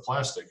 tons of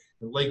plastic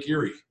in Lake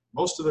Erie,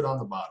 most of it on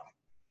the bottom.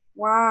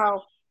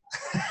 Wow.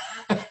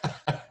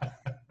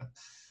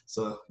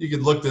 So you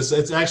can look this,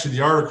 it's actually,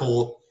 the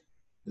article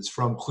is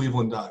from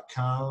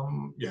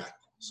cleveland.com. Yeah,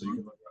 so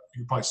you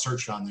can probably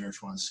search on there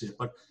if you want to see it,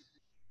 but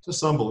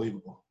just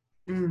unbelievable.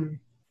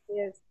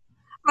 Yes.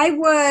 I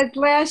was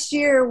last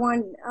year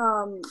when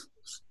I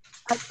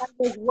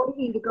was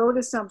waiting to go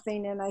to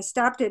something, and I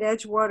stopped at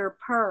Edgewater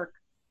Park,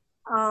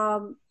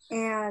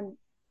 and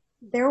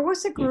there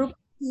was a group of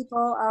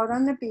people out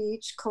on the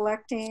beach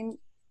collecting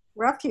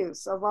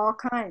refuse of all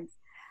kinds.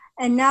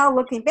 And now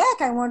looking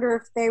back, I wonder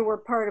if they were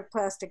part of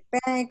Plastic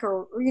Bank,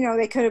 or, you know,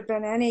 they could have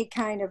been any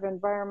kind of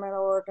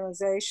environmental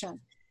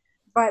organization.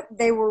 But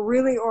they were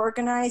really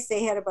organized.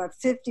 They had about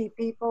 50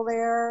 people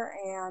there,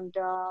 and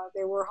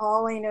they were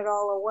hauling it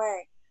all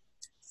away.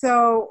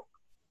 So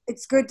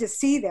it's good to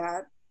see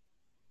that.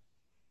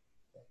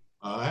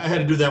 I had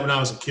to do that when I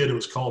was a kid. It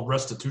was called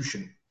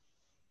restitution.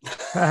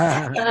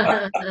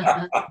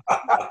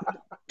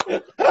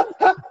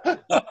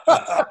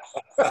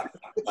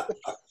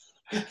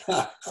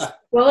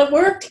 Well, it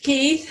worked,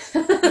 Keith.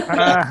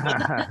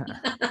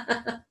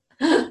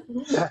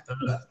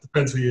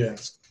 Depends who you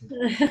ask.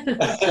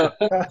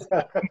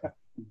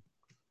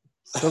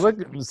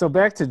 So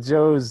back to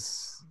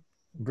Joe's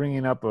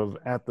bringing up of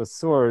at the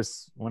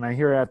source. When I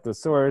hear at the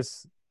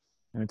source,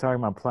 and we're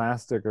talking about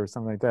plastic or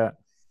something like that,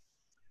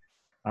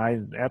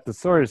 at the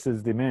source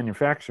is the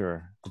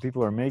manufacturer. The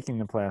people who are making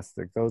the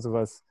plastic. Those of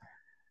us,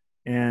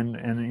 and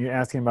you're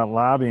asking about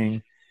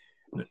lobbying.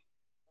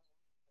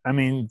 I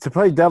mean, to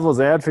play devil's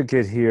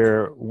advocate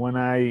here, when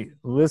I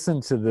listen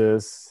to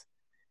this,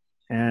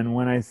 and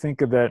when I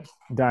think of that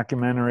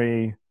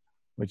documentary,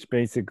 which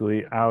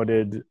basically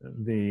outed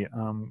the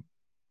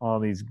all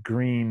these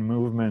green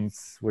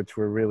movements, which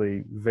were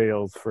really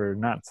veils for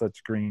not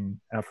such green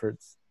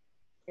efforts.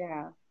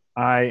 Yeah.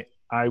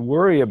 I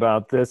worry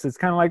about this. It's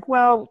kind of like,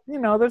 well, you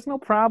know, there's no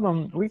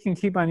problem. We can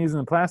keep on using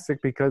the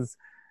plastic because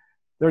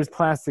there's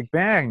plastic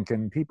bank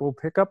and people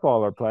pick up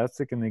all our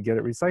plastic and they get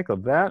it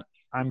recycled. That,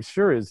 I'm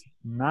sure, is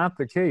not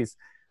the case.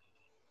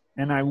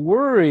 And I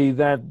worry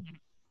that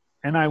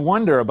and I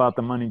wonder about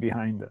the money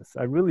behind this.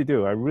 I really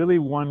do. I really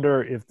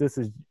wonder if this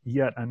is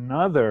yet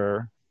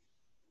another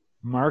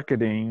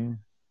marketing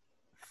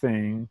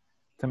thing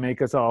to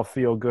make us all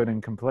feel good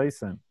and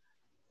complacent.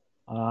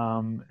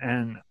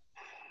 And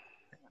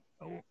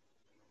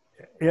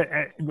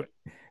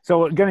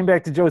so getting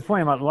back to Joe's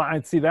point about, I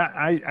see that,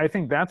 I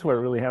think that's where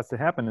it really has to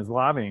happen, is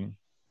lobbying.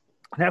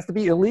 It has to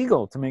be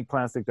illegal to make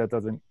plastic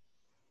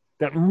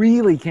that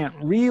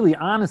really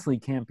honestly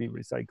can't be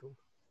recycled.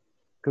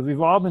 Because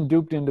we've all been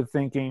duped into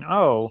thinking,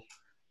 oh,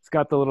 it's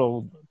got the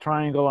little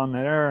triangle on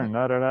there and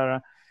da da da da.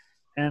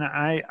 And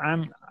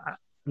I'm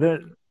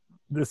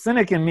the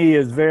cynic in me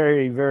is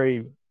very,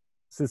 very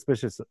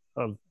suspicious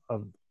of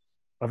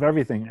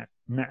everything,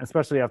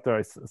 especially after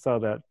I saw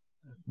that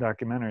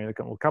documentary, a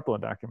couple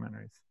of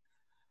documentaries.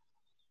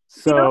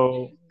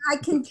 So I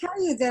can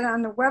tell you that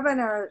on the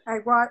webinar I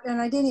watched,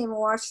 and I didn't even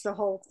watch the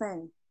whole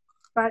thing,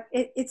 but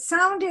it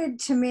sounded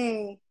to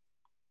me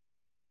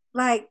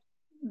like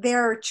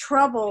they're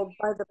troubled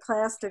by the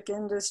plastic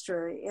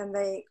industry and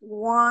they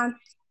want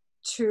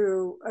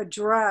to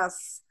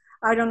address,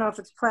 I don't know if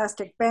it's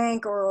Plastic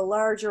Bank or a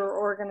larger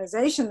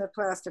organization, the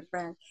Plastic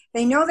Bank.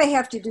 They know they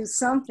have to do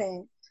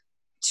something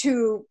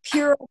to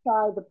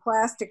purify the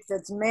plastic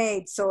that's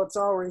made so it's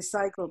all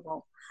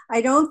recyclable.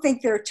 I don't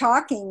think they're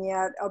talking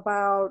yet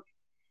about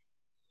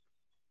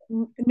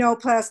no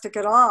plastic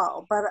at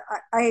all, but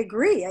I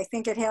agree. I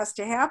think it has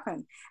to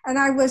happen. And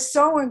I was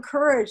so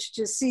encouraged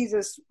to see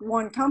this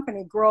one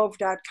company,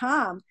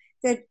 Grove.com,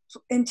 that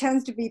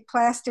intends to be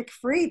plastic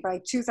free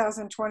by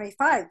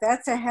 2025.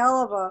 That's a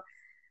hell of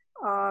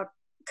a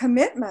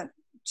commitment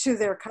to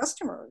their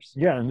customers.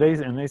 Yeah,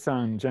 and they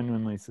sound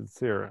genuinely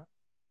sincere,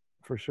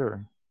 for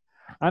sure.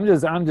 I'm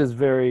just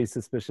very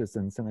suspicious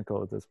and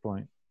cynical at this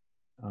point.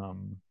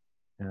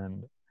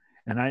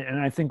 And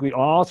I think we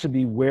all should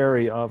be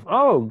wary of,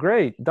 oh,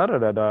 great, da da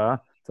da da,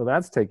 so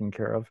that's taken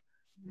care of.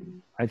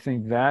 I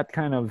think that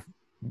kind of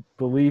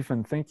belief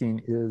and thinking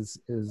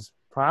is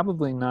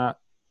probably not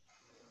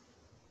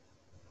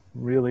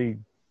really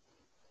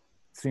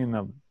seeing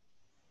the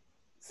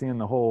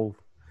whole.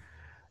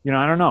 You know,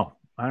 I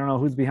don't know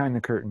who's behind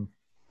the curtain.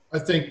 I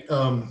think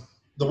the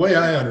way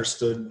I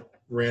understood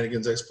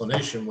Rannigan's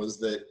explanation was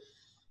that,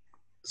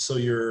 so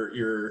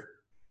your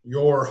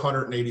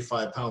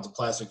 185 pounds of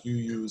plastic you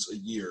use a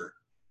year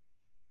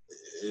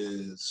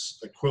is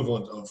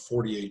equivalent of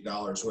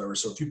 $48, whatever.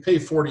 So if you pay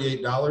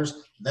 $48,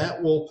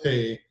 that will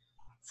pay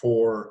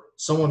for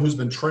someone who's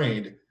been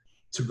trained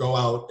to go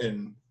out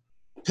and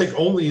pick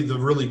only the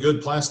really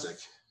good plastic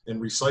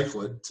and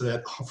recycle it to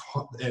that,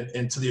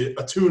 and to the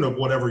tune of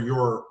whatever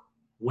your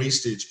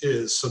wastage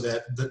is, so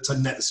that to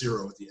net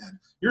zero at the end.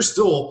 There's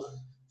still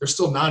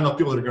not enough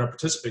people that are going to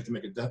participate to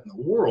make a dent in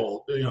the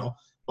world, you know,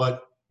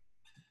 but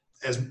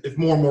if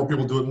more and more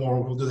people do it, more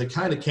people do, they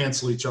kind of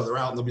cancel each other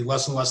out, and there'll be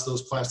less and less of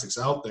those plastics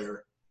out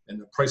there,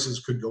 and the prices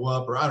could go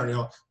up, or I don't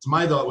know. To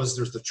my thought was,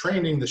 there's the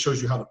training that shows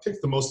you how to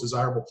pick the most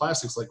desirable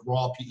plastics, like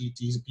raw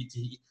PETs and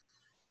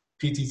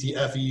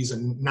PTTFEs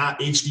and not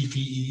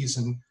HDPEs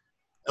and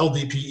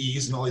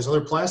LDPEs and all these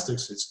other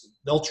plastics.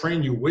 They'll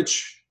train you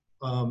which,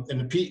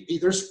 and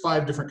there's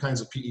 5 different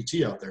kinds of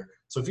PET out there.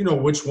 So if you know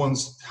which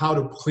ones, how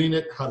to clean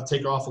it, how to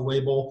take off a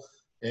label,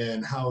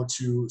 and how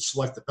to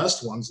select the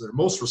best ones that are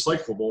most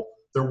recyclable,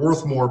 they're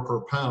worth more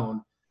per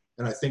pound.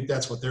 And I think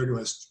that's what they're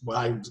doing. Is what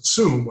I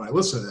assumed when I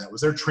listened to that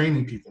was they're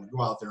training people to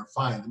go out there and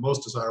find the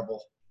most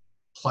desirable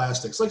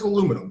plastics, like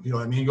aluminum. You know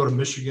what I mean? Go to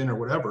Michigan or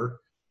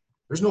whatever.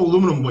 There's no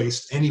aluminum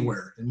waste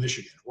anywhere in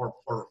Michigan, or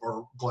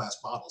glass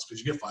bottles, because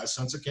you get 5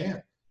 cents a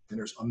can. And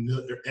there's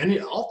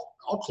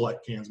I'll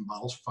collect cans and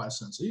bottles for 5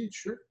 cents each.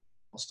 Sure,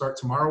 I'll start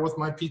tomorrow with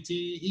my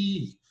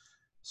PTE.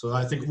 So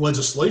I think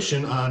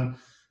legislation on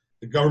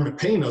the government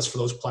paying us for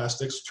those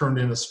plastics turned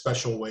in a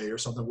special way or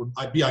something would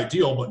be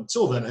ideal. But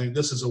until then, I think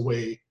this is a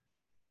way,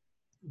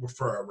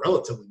 for a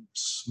relatively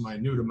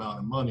minute amount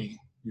of money,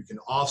 you can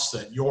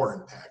offset your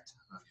impact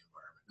on the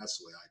environment. That's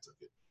the way I took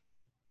it.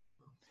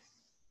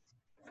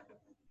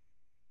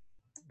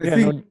 I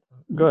think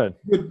good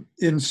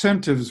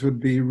incentives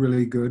would be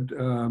really good.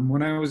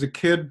 When I was a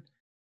kid,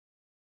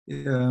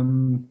 we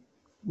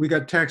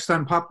got taxed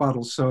on pop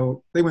bottles,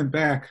 so they went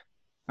back.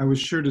 I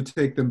was sure to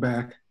take them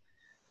back.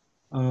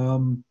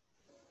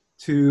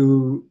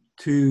 To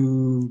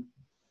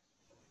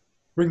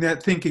bring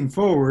that thinking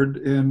forward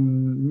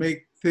and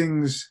make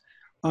things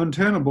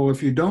untenable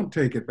if you don't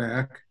take it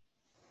back,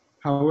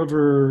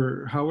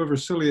 however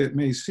silly it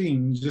may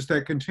seem. Just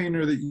that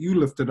container that you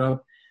lifted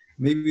up,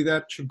 maybe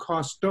that should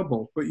cost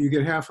double, but you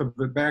get half of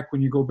it back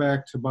when you go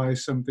back to buy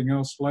something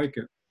else like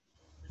it.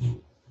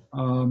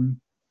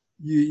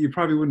 You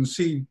probably wouldn't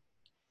see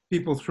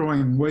people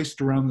throwing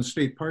waste around the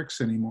state parks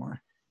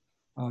anymore.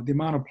 The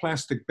amount of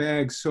plastic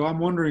bags. So I'm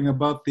wondering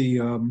about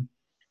the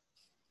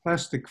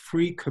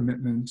plastic-free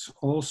commitments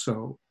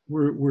also.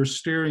 We're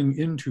staring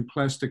into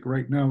plastic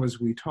right now as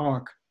we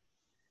talk.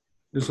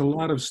 There's a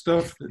lot of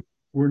stuff that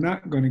we're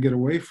not going to get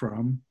away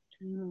from.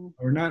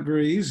 or not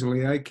very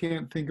easily. I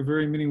can't think of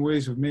very many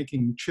ways of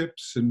making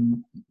chips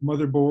and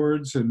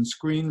motherboards and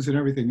screens and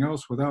everything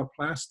else without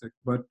plastic,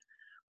 but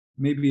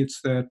maybe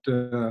it's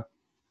that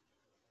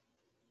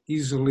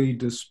easily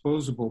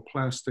disposable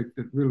plastic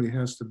that really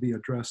has to be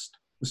addressed.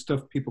 The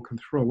stuff people can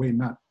throw away,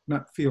 not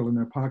feel in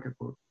their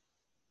pocketbook.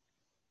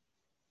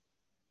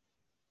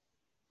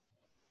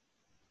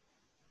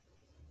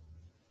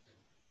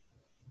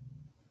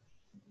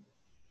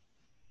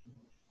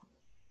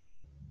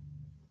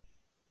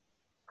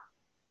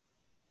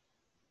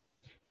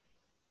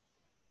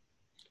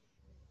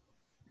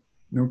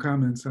 No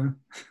comments, huh?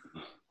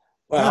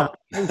 Well,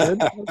 That's good.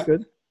 That's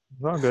good.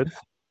 It's all good.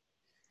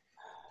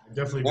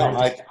 Definitely. no,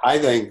 I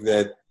think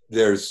that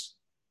there's,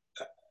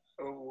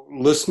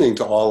 listening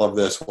to all of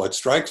this, what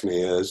strikes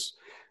me is,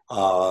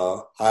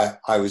 I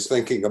was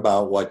thinking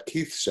about what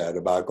Keith said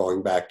about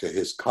going back to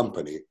his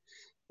company.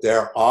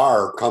 There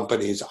are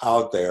companies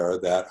out there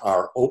that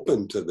are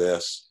open to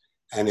this,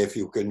 and if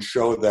you can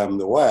show them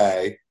the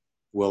way,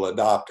 will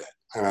adopt it.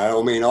 And I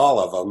don't mean all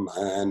of them,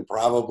 and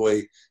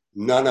probably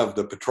none of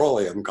the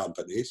petroleum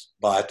companies,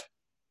 but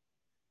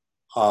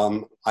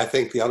I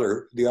think the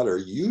other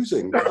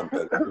using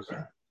companies,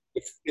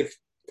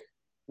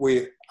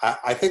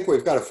 I think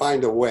we've got to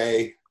find a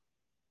way.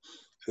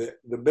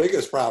 The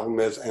biggest problem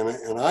is,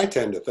 and I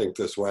tend to think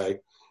this way,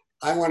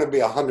 I want to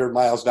be 100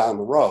 miles down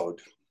the road,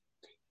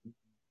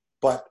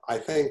 but I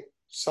think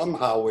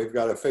somehow we've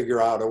got to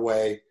figure out a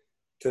way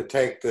to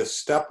take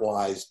this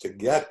stepwise to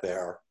get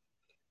there.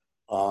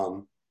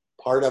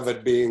 Part of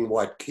it being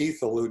what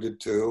Keith alluded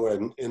to,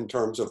 and in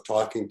terms of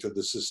talking to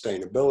the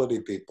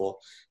sustainability people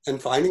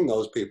and finding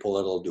those people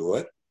that'll do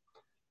it.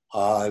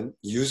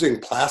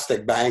 Using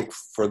plastic bank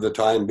for the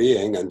time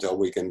being until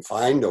we can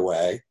find a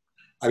way.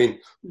 I mean,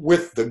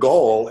 with the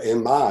goal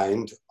in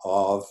mind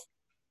of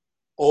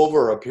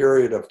over a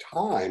period of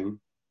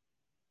time,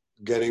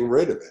 getting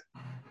rid of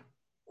it,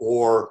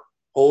 or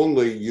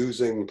only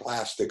using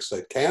plastics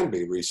that can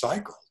be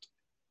recycled.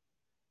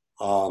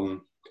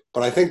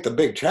 But I think the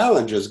big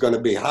challenge is going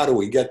to be, how do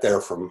we get there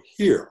from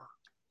here?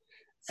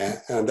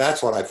 And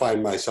that's what I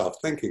find myself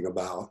thinking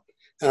about.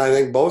 And I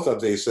think both of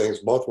these things,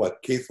 both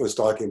what Keith was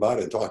talking about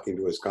and talking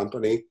to his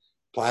company,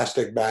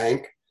 Plastic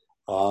Bank,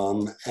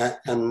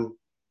 and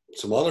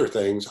some other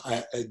things,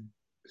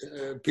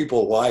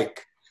 people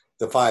like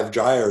the Five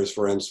Gyres,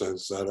 for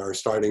instance, that are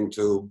starting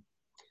to,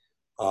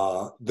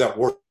 that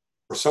were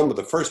some of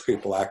the first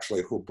people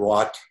actually who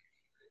brought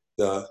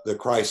the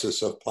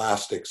crisis of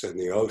plastics in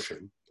the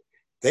ocean.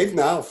 They've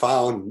now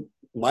found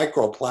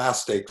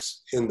microplastics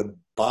in the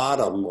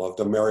bottom of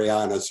the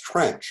Marianas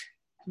Trench.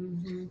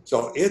 Mm-hmm.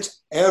 So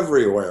it's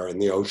everywhere in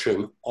the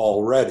ocean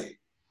already.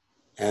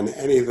 And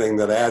anything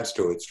that adds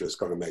to it's just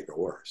going to make it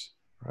worse.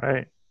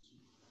 Right.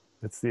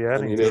 It's the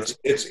adding. I mean,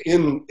 it's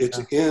in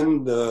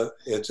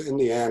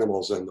the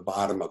animals in the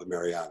bottom of the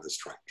Marianas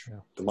Trench. Yeah.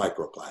 The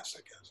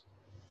microplastic is.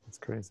 It's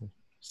crazy.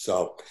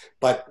 So,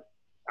 but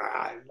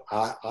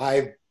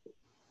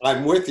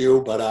I'm with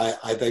you, but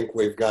I think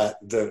we've got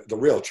the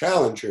real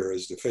challenge here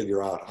is to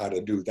figure out how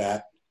to do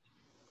that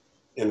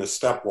in a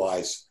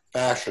stepwise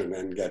fashion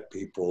and get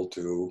people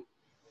to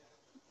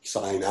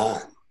sign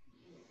on.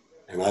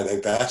 And I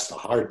think that's the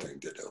hard thing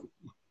to do.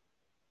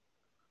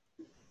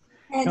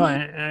 And go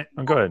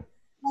ahead.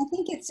 I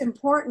think it's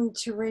important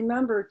to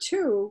remember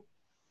too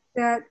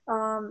that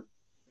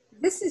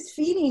this is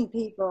feeding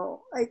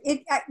people.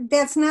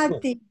 That's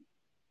not the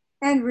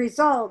end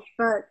result,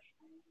 but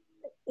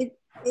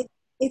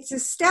it's a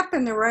step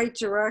in the right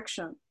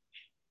direction.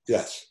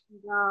 Yes.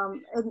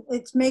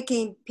 It's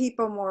making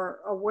people more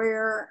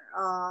aware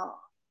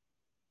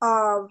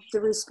of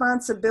the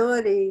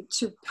responsibility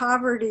to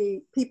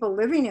people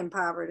living in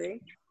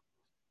poverty.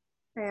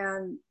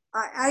 And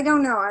I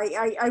don't know,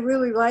 I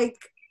really like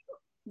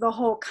the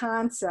whole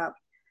concept.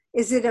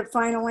 Is it a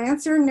final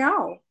answer?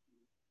 No.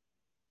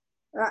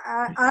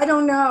 I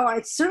don't know.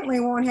 It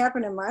certainly won't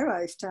happen in my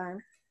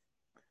lifetime.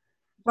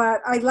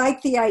 But I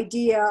like the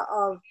idea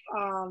of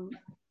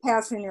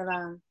passing it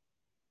on.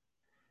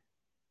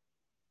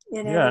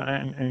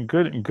 And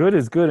good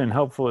is good and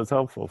helpful is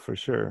helpful for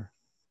sure.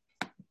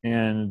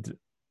 And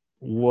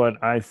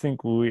what I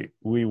think we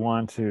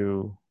want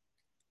to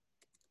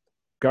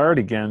guard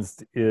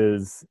against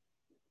is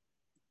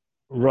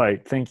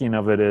thinking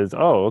of it as,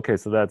 oh, okay,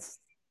 so that's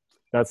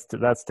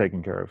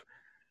taken care of.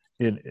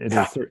 It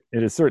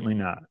is certainly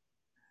not.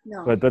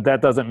 No. But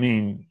that doesn't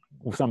mean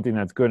something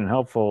that's good and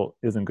helpful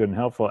isn't good and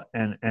helpful.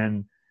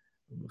 And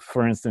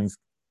for instance,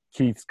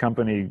 Keith's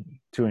company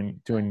to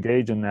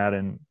engage in that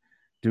and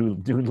do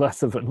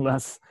less of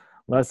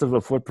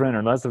a footprint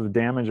or less of a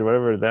damage or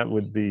whatever, that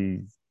would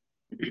be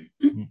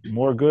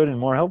more good and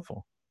more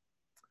helpful.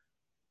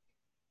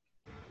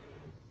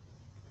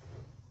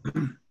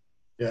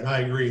 Yeah, and I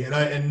agree.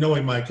 And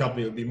knowing my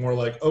company, it would be more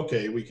like,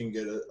 okay, we can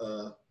get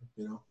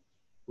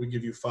we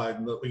give you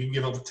we can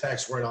give a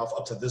tax write-off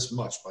up to this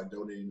much by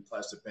donating to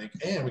Plastic Bank,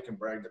 and we can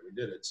brag that we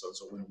did it. So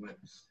it's a win-win.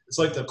 It's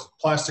like the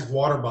plastic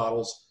water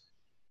bottles.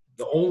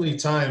 The only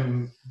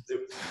time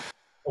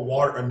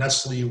a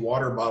Nestle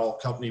water bottle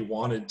company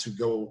wanted to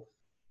go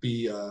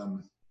be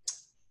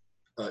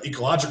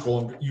ecological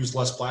and use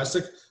less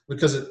plastic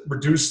because it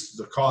reduced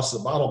the cost of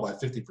the bottle by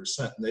 50%.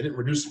 And they didn't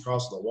reduce the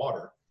cost of the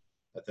water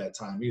at that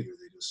time either.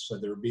 They just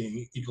said they were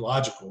being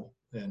ecological,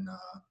 and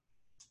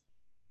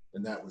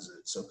that was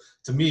it. So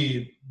to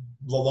me,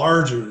 the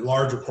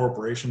larger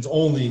corporations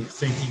only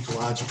think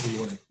ecologically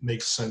when it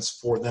makes sense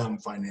for them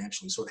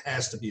financially. So it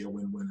has to be a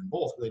win-win in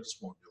both. They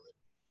just won't do it,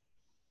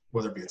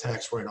 whether it be a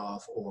tax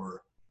write-off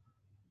or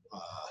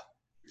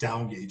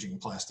down-gauging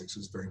plastics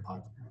is very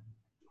popular.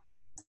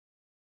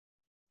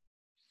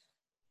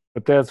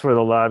 But that's where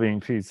the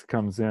lobbying piece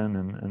comes in,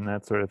 and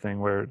that sort of thing,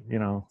 where, you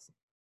know,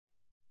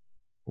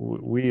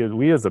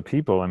 we as a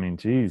people, I mean,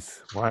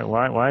 geez, why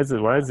does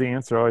the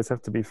answer always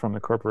have to be from the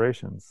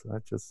corporations?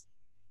 That just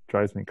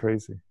drives me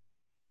crazy.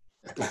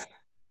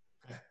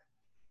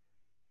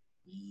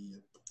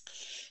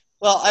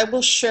 Well, I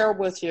will share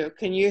with you.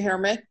 Can you hear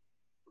me?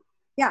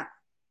 Yeah.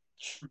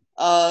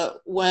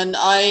 When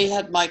I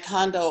had my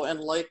condo in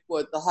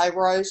Lakewood, the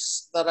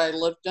high-rise that I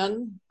lived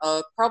in,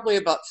 probably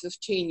about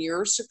 15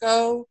 years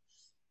ago,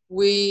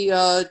 we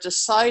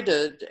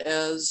decided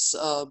as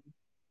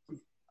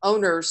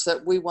owners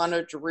that we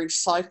wanted to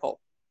recycle.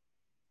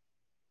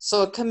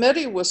 So a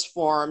committee was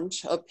formed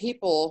of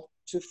people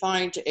to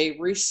find a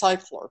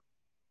recycler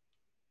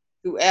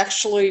who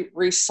actually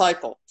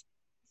recycled.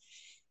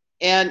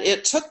 And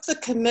it took the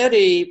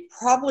committee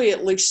probably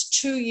at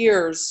least 2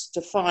 years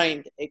to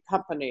find a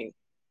company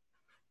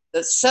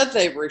that said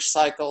they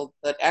recycled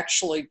that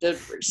actually did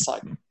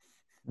recycle.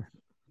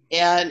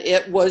 And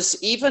it was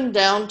even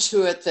down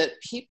to it that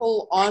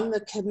people on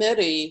the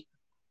committee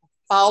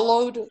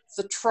followed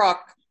the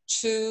truck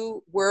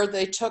to where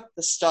they took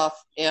the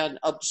stuff and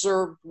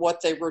observed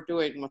what they were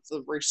doing with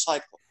the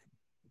recycling.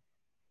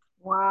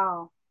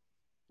 Wow.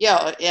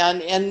 Yeah,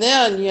 and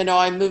then, you know,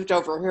 I moved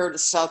over here to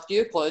South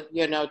Euclid,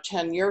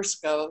 10 years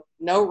ago,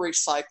 no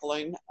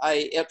recycling.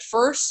 At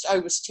first, I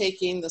was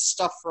taking the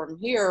stuff from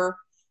here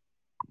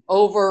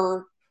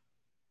over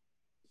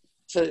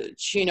to,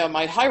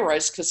 my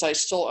high-rise, because I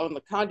still own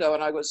the condo,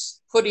 and I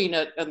was putting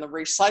it in the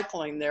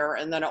recycling there.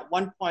 And then at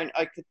one point,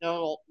 I could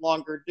no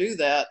longer do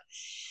that.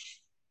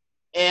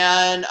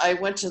 And I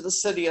went to the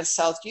city of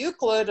South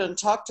Euclid and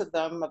talked to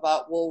them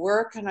about, well,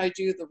 where can I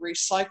do the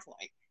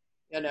recycling,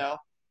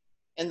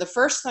 And the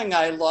first thing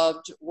I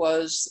loved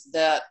was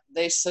that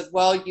they said,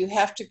 well, you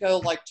have to go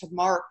like to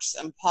Mark's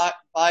and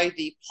buy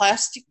the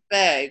plastic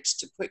bags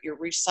to put your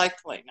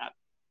recycling on.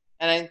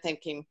 And I'm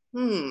thinking,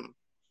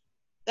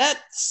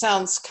 that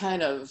sounds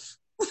kind of,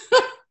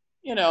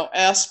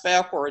 ass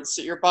backwards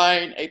that you're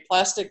buying a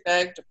plastic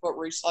bag to put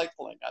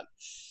recycling on.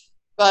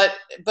 But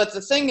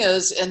the thing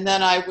is, and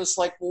then I was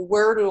like, well,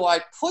 where do I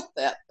put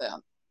that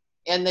then?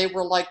 And they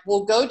were like,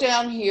 well, go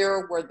down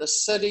here where the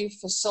city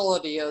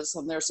facility is,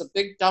 and there's a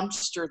big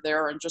dumpster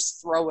there, and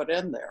just throw it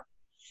in there.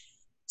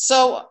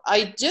 So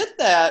I did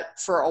that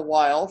for a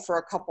while, for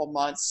a couple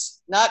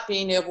months, not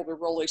being able to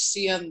really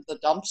see in the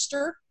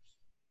dumpster.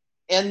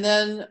 And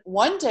then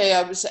one day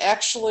I was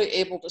actually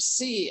able to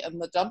see in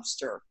the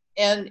dumpster,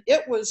 and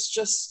it was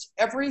just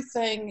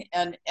everything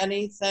and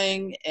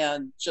anything,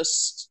 and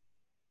just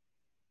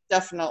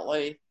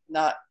definitely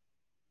not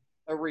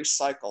a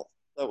recycle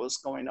that was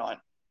going on.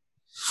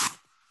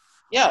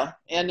 Yeah,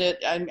 and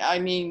I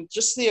mean,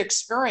 just the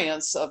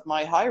experience of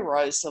my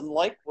high-rise in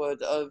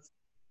Lakewood of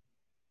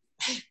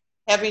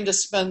having to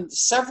spend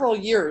several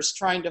years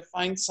trying to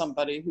find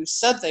somebody who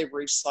said they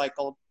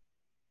recycled,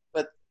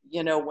 but,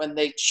 when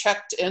they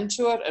checked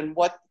into it and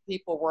what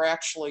people were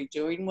actually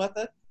doing with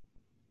it,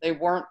 they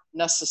weren't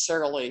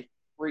necessarily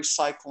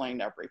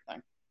recycling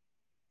everything.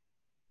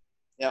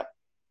 Yep.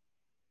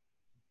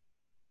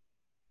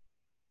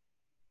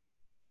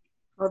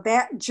 Well,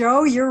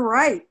 Joe, you're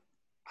right.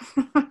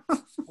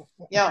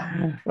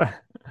 Yeah.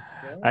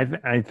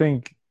 I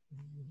think,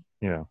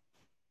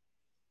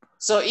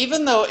 So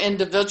even though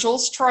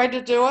individuals try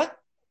to do it,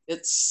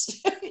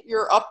 it's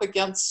you're up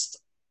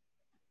against,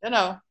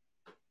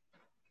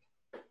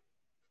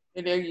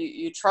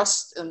 you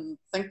trust and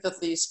think that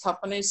these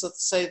companies that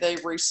say they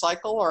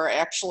recycle are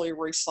actually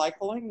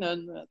recycling,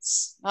 and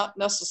it's not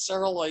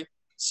necessarily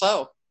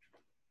so.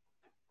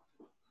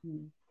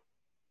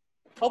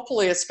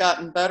 Hopefully it's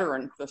gotten better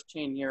in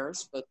 15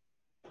 years, but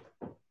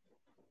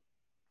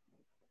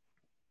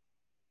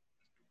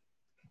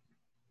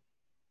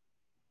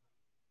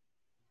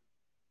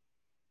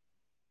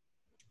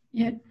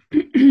Yeah,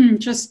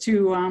 just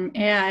to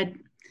add,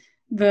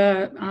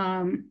 the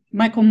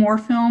Michael Moore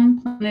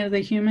film, Planet of the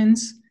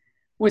Humans,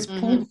 was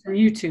pulled from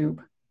YouTube.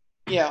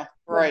 Yeah,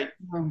 right.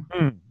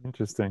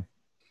 Interesting.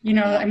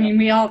 I mean,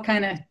 we all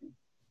kind of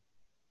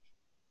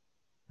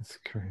That's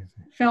crazy.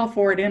 fell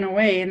for it in a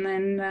way, and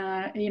then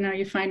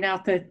you find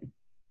out that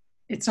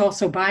it's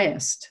also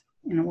biased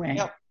in a way.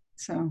 Yep.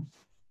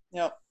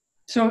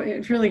 So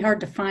it's really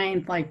hard to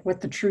find like what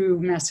the true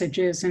message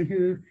is and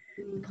who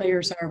the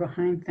players are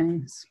behind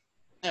things.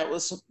 It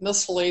was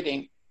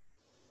misleading.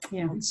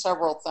 Yeah. On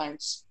several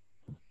things.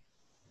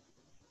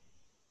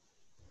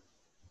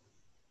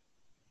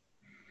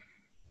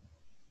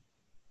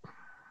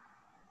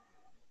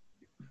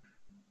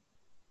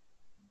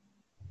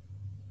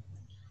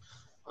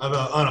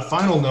 On a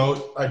final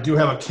note, I do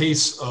have a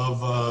case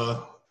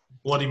of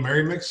Bloody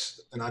Mary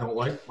mix, and I don't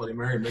like Bloody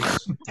Mary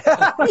mix.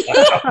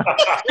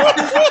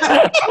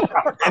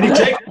 Any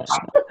take?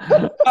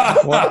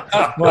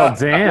 Well,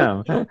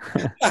 damn.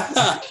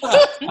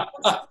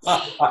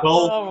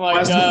 Oh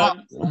my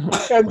God.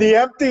 And the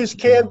empties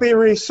can be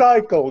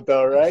recycled,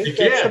 though, right? They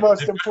That's the can.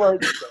 most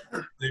important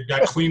thing. They've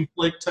got clean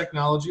flake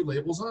technology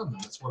labels on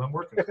them. That's what I'm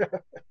working with.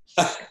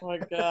 Oh my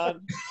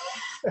God.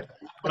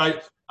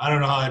 But I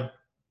don't know how I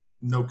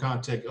no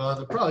contact.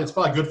 It's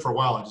probably good for a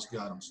while. I just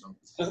got them. So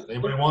if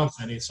anybody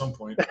wants any at some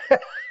point.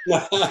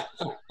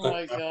 Oh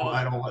my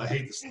God. I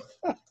hate this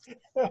stuff.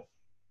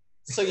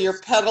 So you're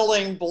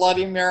peddling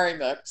Bloody Mary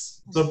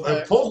mix.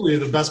 Supposedly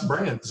the best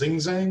brand, Zing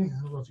Zang.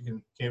 I don't know if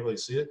you can't really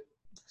see it.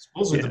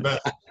 Supposedly the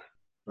best.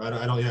 But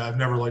I don't. Yeah, I've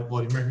never liked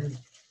Bloody Mary.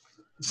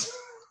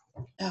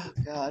 Oh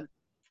God.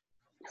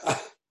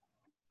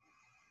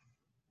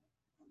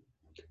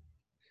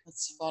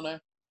 That's funny.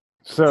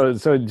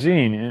 So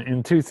Gene,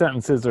 in 2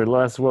 sentences or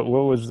less, what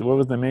was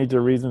the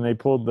major reason they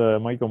pulled the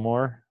Michael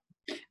Moore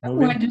movie?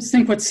 Well, I just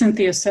think what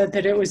Cynthia said,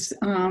 that it was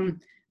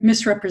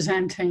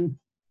misrepresenting,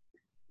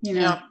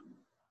 Yeah.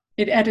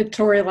 it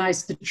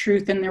editorialized the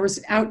truth, and there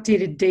was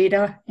outdated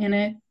data in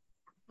it.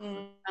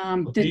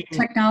 The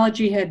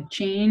technology had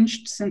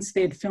changed since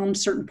they had filmed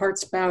certain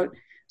parts about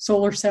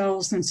solar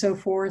cells and so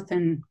forth,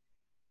 and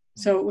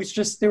so it was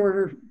just, it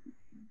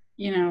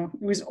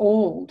was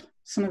old.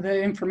 Some of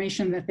the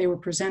information that they were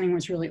presenting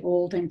was really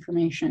old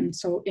information,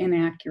 so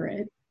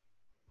inaccurate.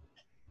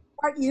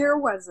 What year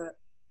was it?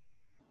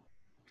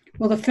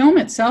 Well, the film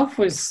itself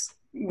was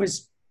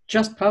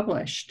just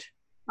published.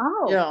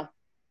 Oh. Yeah.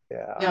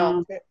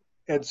 Yeah.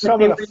 And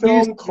some of the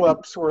film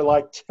clips were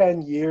like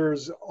 10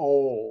 years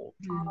old.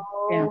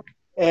 Yeah.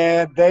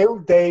 And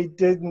they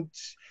didn't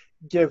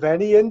give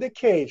any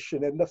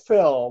indication in the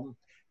film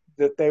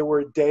that they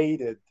were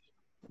dated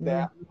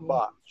that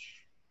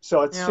much.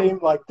 So it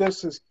seemed like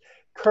this is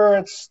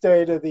current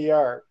state of the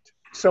art.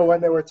 So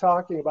when they were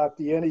talking about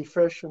the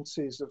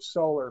inefficiencies of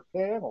solar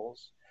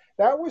panels,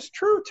 that was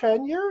true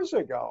 10 years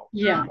ago.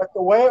 Yeah. But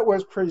the way it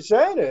was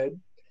presented,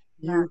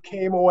 you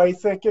came away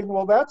thinking,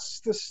 well, that's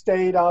the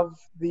state of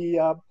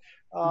the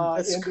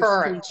It's industry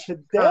current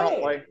today.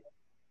 currently.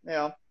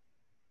 Yeah.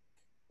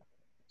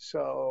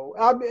 So,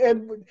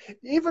 and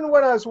even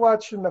when I was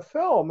watching the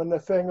film, and the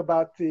thing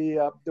about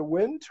the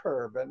wind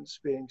turbines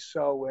being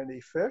so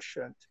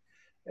inefficient,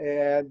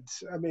 and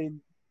I mean,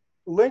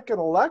 Lincoln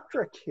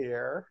Electric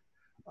here,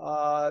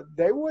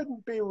 they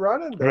wouldn't be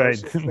running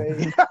those if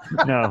they.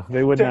 No,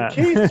 they would not.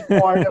 To Keith's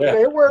point, if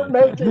they weren't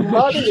making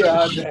money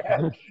on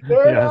that,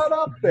 they're not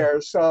up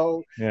there.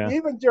 So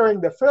even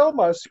during the film,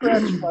 I was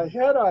scratching my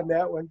head on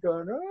that one,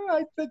 going, "Oh,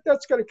 I think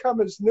that's going to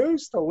come as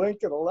news to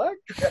Lincoln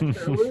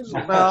Electric."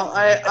 Well,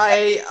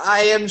 I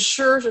am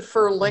sure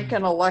for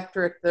Lincoln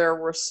Electric there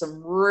were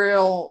some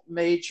real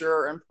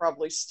major, and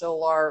probably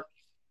still are,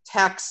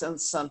 tax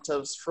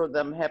incentives for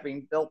them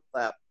having built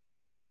that.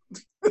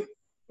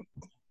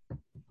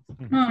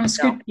 Oh, it's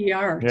good PR.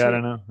 Yeah, too. I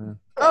don't know. Yeah.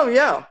 Oh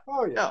yeah.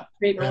 Oh yeah.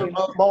 Great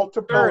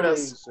Multiple There it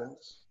is.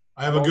 reasons.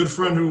 I have a good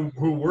friend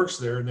who works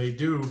there, and they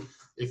do.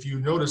 If you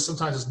notice,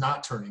 sometimes it's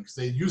not turning because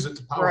they use it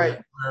to power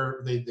Right.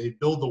 that. They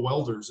build the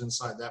welders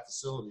inside that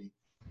facility,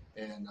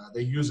 and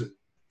they use it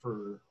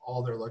for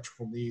all their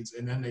electrical needs.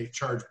 And then they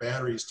charge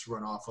batteries to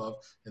run off of,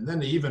 and then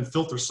they even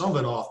filter some of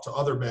it off to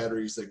other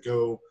batteries that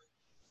go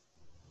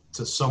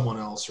to someone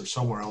else or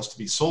somewhere else to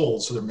be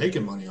sold. So they're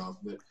making money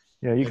off of it.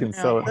 Yeah, you can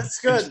sell it. That's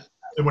good.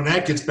 And when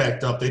that gets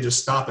backed up, they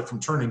just stop it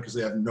from turning because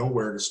they have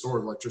nowhere to store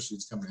the electricity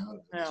that's coming out of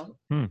it. Yeah.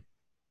 So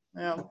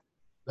Yeah.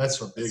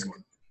 that's a big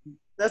one.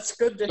 That's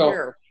good to So-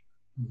 hear.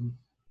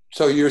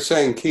 So you're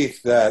saying,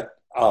 Keith, that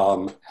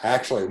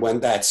actually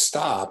when that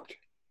stopped,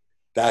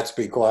 that's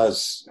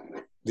because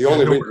the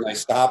only reason they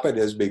stop it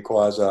is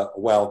because,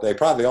 well, they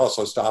probably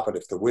also stop it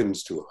if the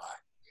wind's too high.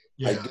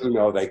 Yeah. I do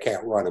know they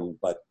can't run them,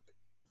 but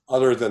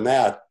other than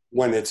that,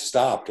 when it's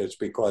stopped, it's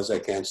because they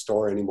can't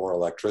store any more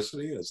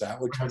electricity. Is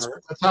that what you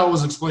heard? That's how it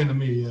was explained to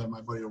me. Yeah,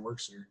 my buddy who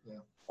works here. Yeah.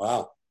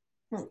 Wow.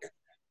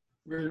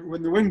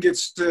 When the wind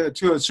gets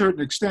to a certain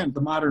extent,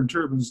 the modern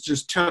turbines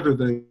just tether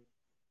the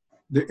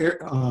air,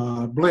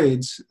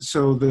 blades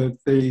so that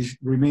they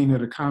remain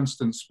at a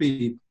constant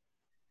speed.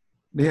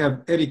 They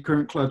have eddy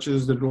current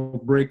clutches that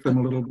will break them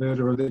a little bit,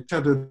 or they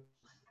tether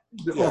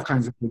all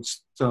kinds of good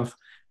stuff.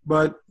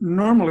 But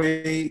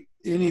normally,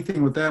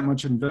 anything with that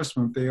much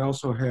investment, they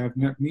also have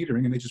net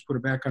metering, and they just put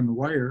it back on the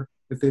wire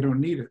if they don't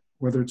need it,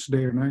 whether it's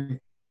day or night.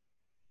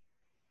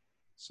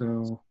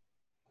 So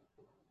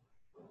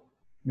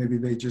maybe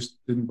they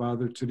just didn't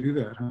bother to do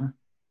that, huh?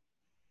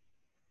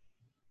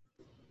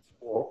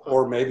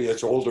 Or maybe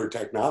it's older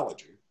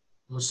technology.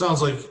 Well, it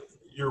sounds like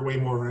you're way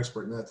more of an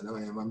expert in that than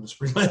I am. I'm just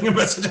relaying a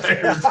message I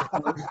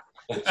heard.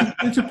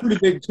 It's a pretty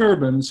big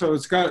turbine, so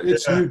it's got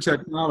new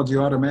technology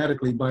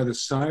automatically by the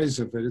size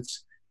of it.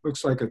 It's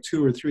looks like a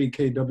 2 or 3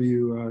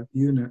 kW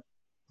unit,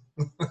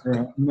 or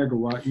a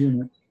megawatt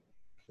unit.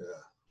 Yeah,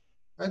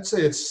 I'd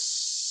say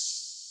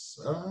it's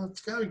got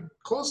to be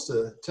close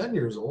to 10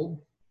 years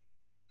old.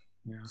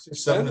 Yeah.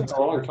 6, 7, and It's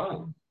been a long 10.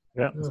 time.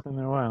 Yeah, it's been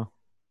there a while.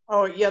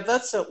 Oh, yeah,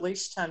 that's at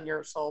least 10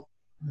 years old.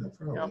 Yeah,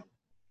 probably. Yep.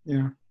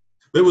 Yeah.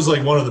 It was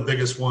like one of the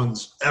biggest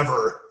ones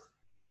ever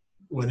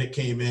when it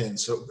came in.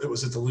 So it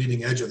was at the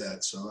leading edge of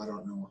that. So I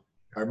don't know.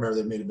 I remember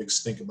they made a big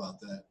stink about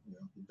that. You know,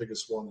 the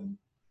biggest one in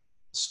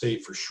the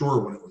state for sure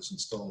when it was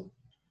installed.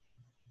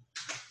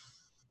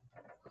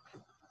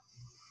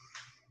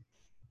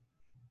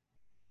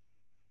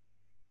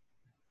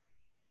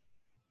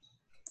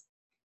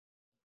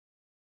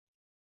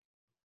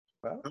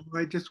 Well,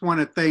 I just want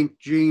to thank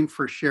Gene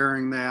for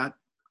sharing that,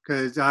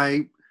 because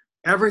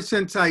ever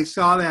since I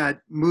saw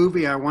that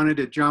movie, I wanted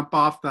to jump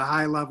off the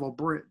high level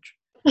bridge.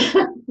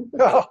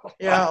 oh,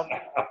 Yeah.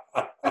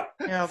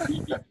 Yeah.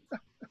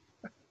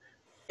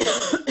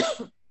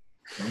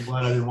 I'm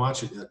glad I didn't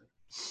watch it yet.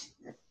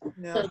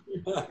 Yeah.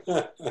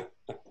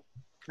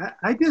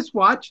 I just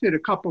watched it a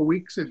couple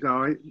weeks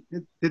ago.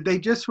 Did they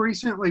just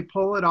recently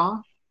pull it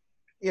off?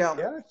 Yeah.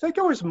 yeah, I think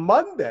it was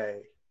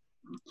Monday.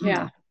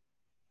 Yeah.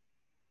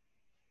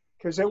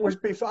 Because it was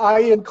before I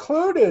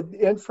included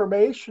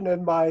information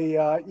in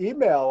my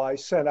email I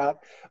sent out,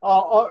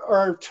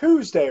 or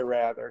Tuesday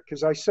rather,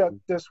 because I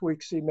sent this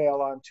week's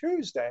email on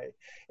Tuesday,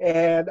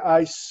 and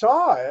I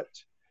saw it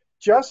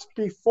just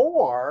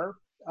before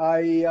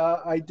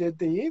I did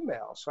the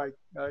email. So I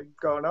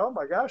going, oh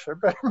my gosh, I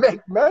better make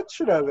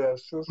mention of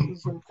this. This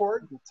is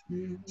important.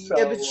 So,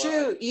 Yeah,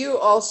 but you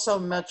also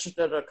mentioned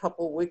it a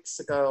couple weeks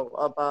ago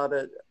about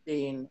it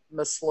being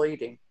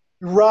misleading.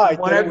 right,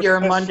 One that it of was your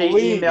Monday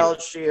misleading.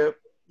 emails,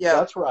 yeah,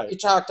 That's right. you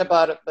talked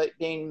about it, but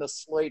being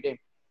misleading.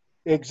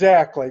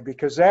 Exactly,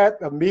 because that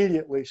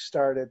immediately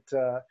started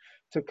to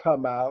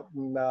come out,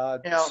 and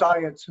Yeah.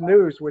 Science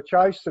News, which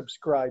I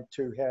subscribe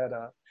to, had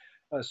a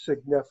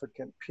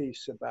significant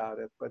piece about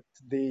it. But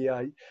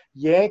the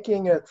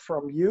yanking it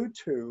from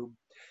YouTube,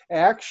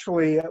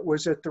 actually, it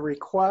was at the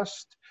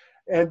request,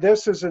 and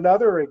this is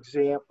another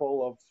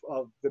example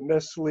of the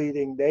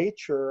misleading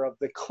nature of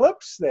the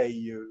clips they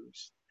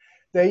used.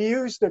 They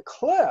used a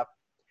clip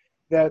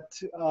that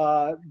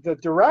the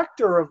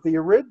director of the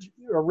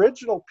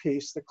original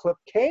piece the clip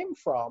came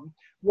from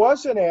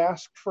wasn't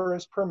asked for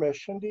his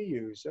permission to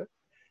use it.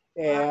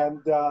 And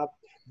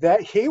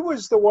that he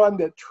was the one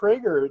that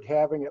triggered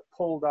having it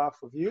pulled off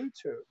of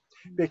YouTube,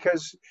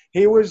 because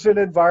he was an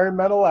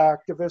environmental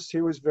activist.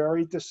 He was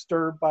very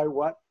disturbed by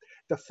what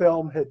the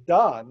film had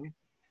done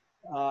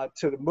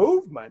to the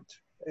movement.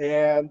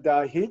 And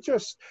he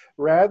just,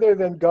 rather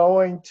than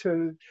going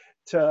to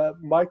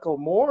Michael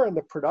Moore and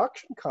the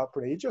production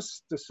company, he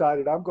just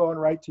decided, I'm going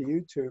right to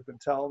YouTube and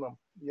telling them,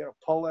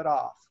 pull it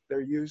off.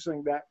 They're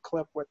using that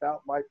clip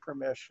without my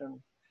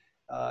permission.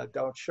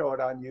 Don't show it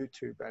on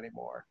YouTube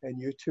anymore.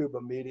 And YouTube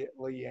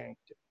immediately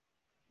yanked it.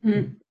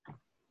 Mm.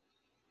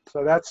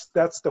 So that's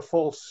the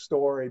full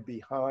story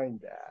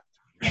behind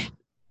that.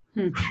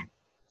 Mm.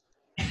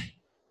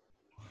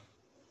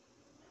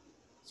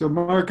 So,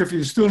 Mark, if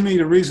you still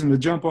need a reason to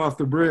jump off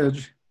the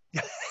bridge,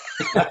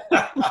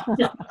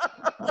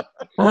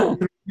 Don't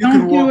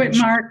do it,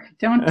 Mark.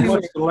 Don't do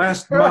watch it. The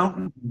Last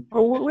Mountain.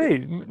 Oh,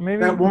 wait,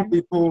 maybe That won't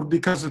be pulled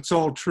because it's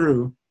all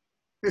true.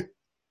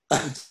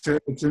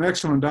 It's an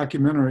excellent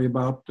documentary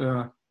about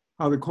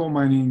how the coal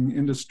mining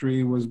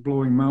industry was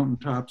blowing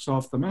mountaintops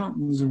off the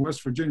mountains in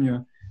West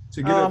Virginia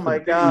to get Oh at the my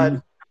veins,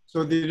 God.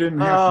 so they didn't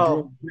have to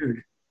drill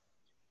big.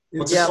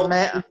 What's Yeah, it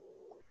called?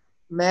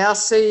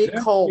 Massey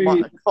coal It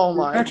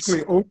mines.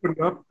 actually opened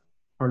up,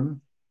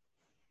 pardon?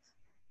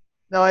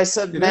 No, I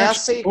said It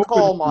Massey actually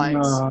coal opened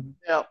in, mines.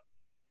 Yep.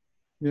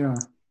 Yeah,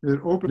 it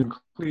opened in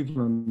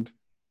Cleveland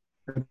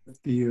at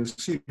the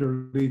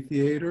Cedar Lee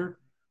Theater.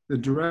 The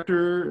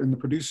director and the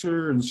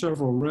producer and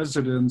several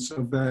residents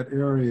of that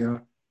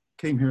area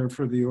came here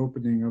for the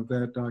opening of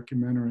that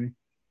documentary.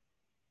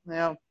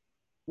 Yeah.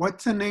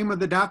 What's the name of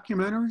the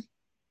documentary?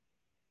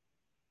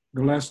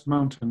 The Last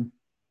Mountain.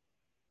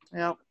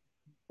 Yep.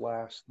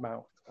 Last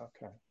Mount.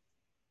 Okay.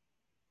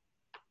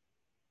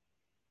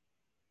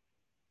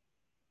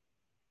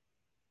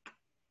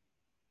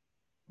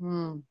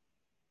 Hmm.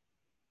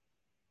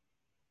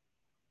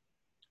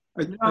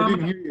 I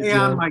didn't hear you, Stay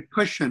on Joe. my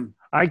cushion.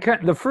 I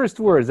can't. The first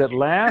word, is it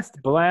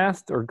last,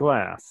 blast, or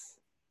glass?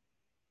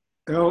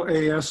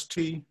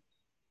 L-A-S-T.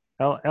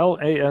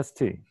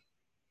 L-A-S-T.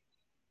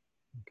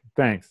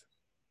 Thanks.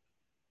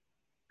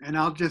 And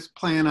I'll just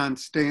plan on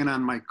staying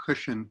on my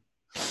cushion.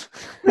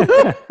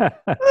 That's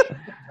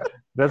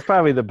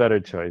probably the better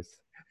choice.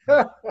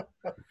 Well,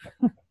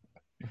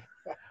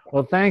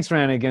 thanks,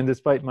 Rannigan,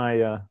 despite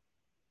my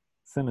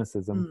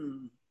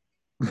cynicism.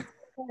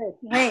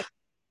 Hey,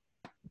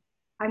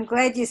 I'm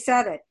glad you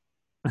said it.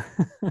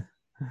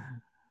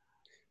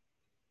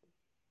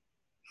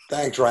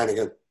 Thanks,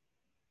 Rannigan.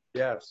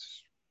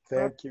 Yes.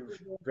 Thank you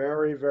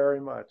very, very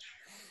much.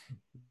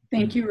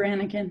 Thank you,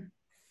 Rannigan.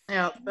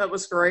 Yeah, that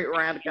was great,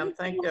 Rannigan.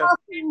 Thank you. For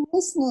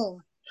listening.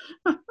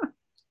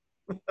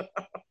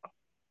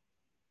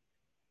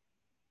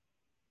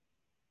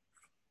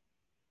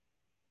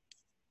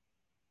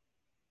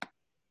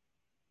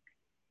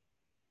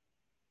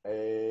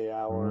 May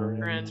our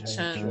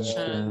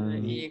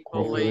intention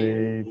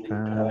equally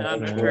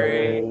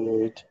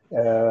penetrate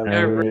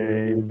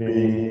every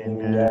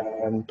being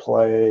and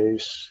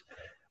place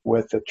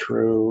with the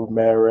true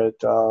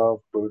merit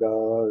of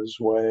Buddha's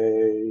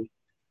way.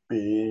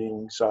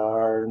 Beings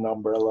are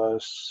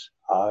numberless,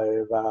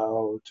 I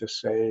vow to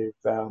save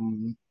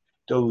them.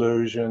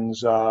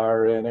 Delusions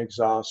are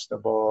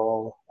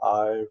inexhaustible,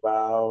 I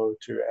vow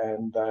to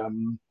end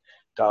them.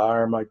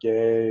 Dharma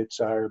gates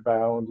are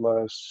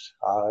boundless,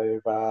 I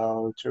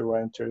vow to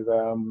enter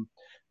them.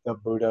 The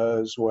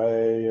Buddha's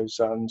way is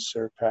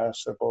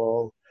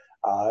unsurpassable,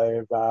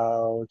 I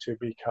vow to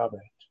become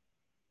it.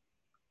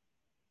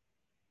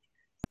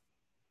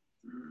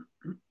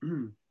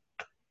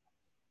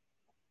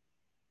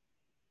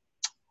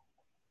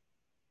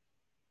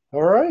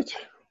 All right,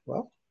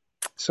 well,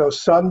 so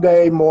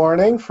Sunday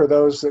morning, for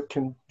those that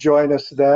can join us then.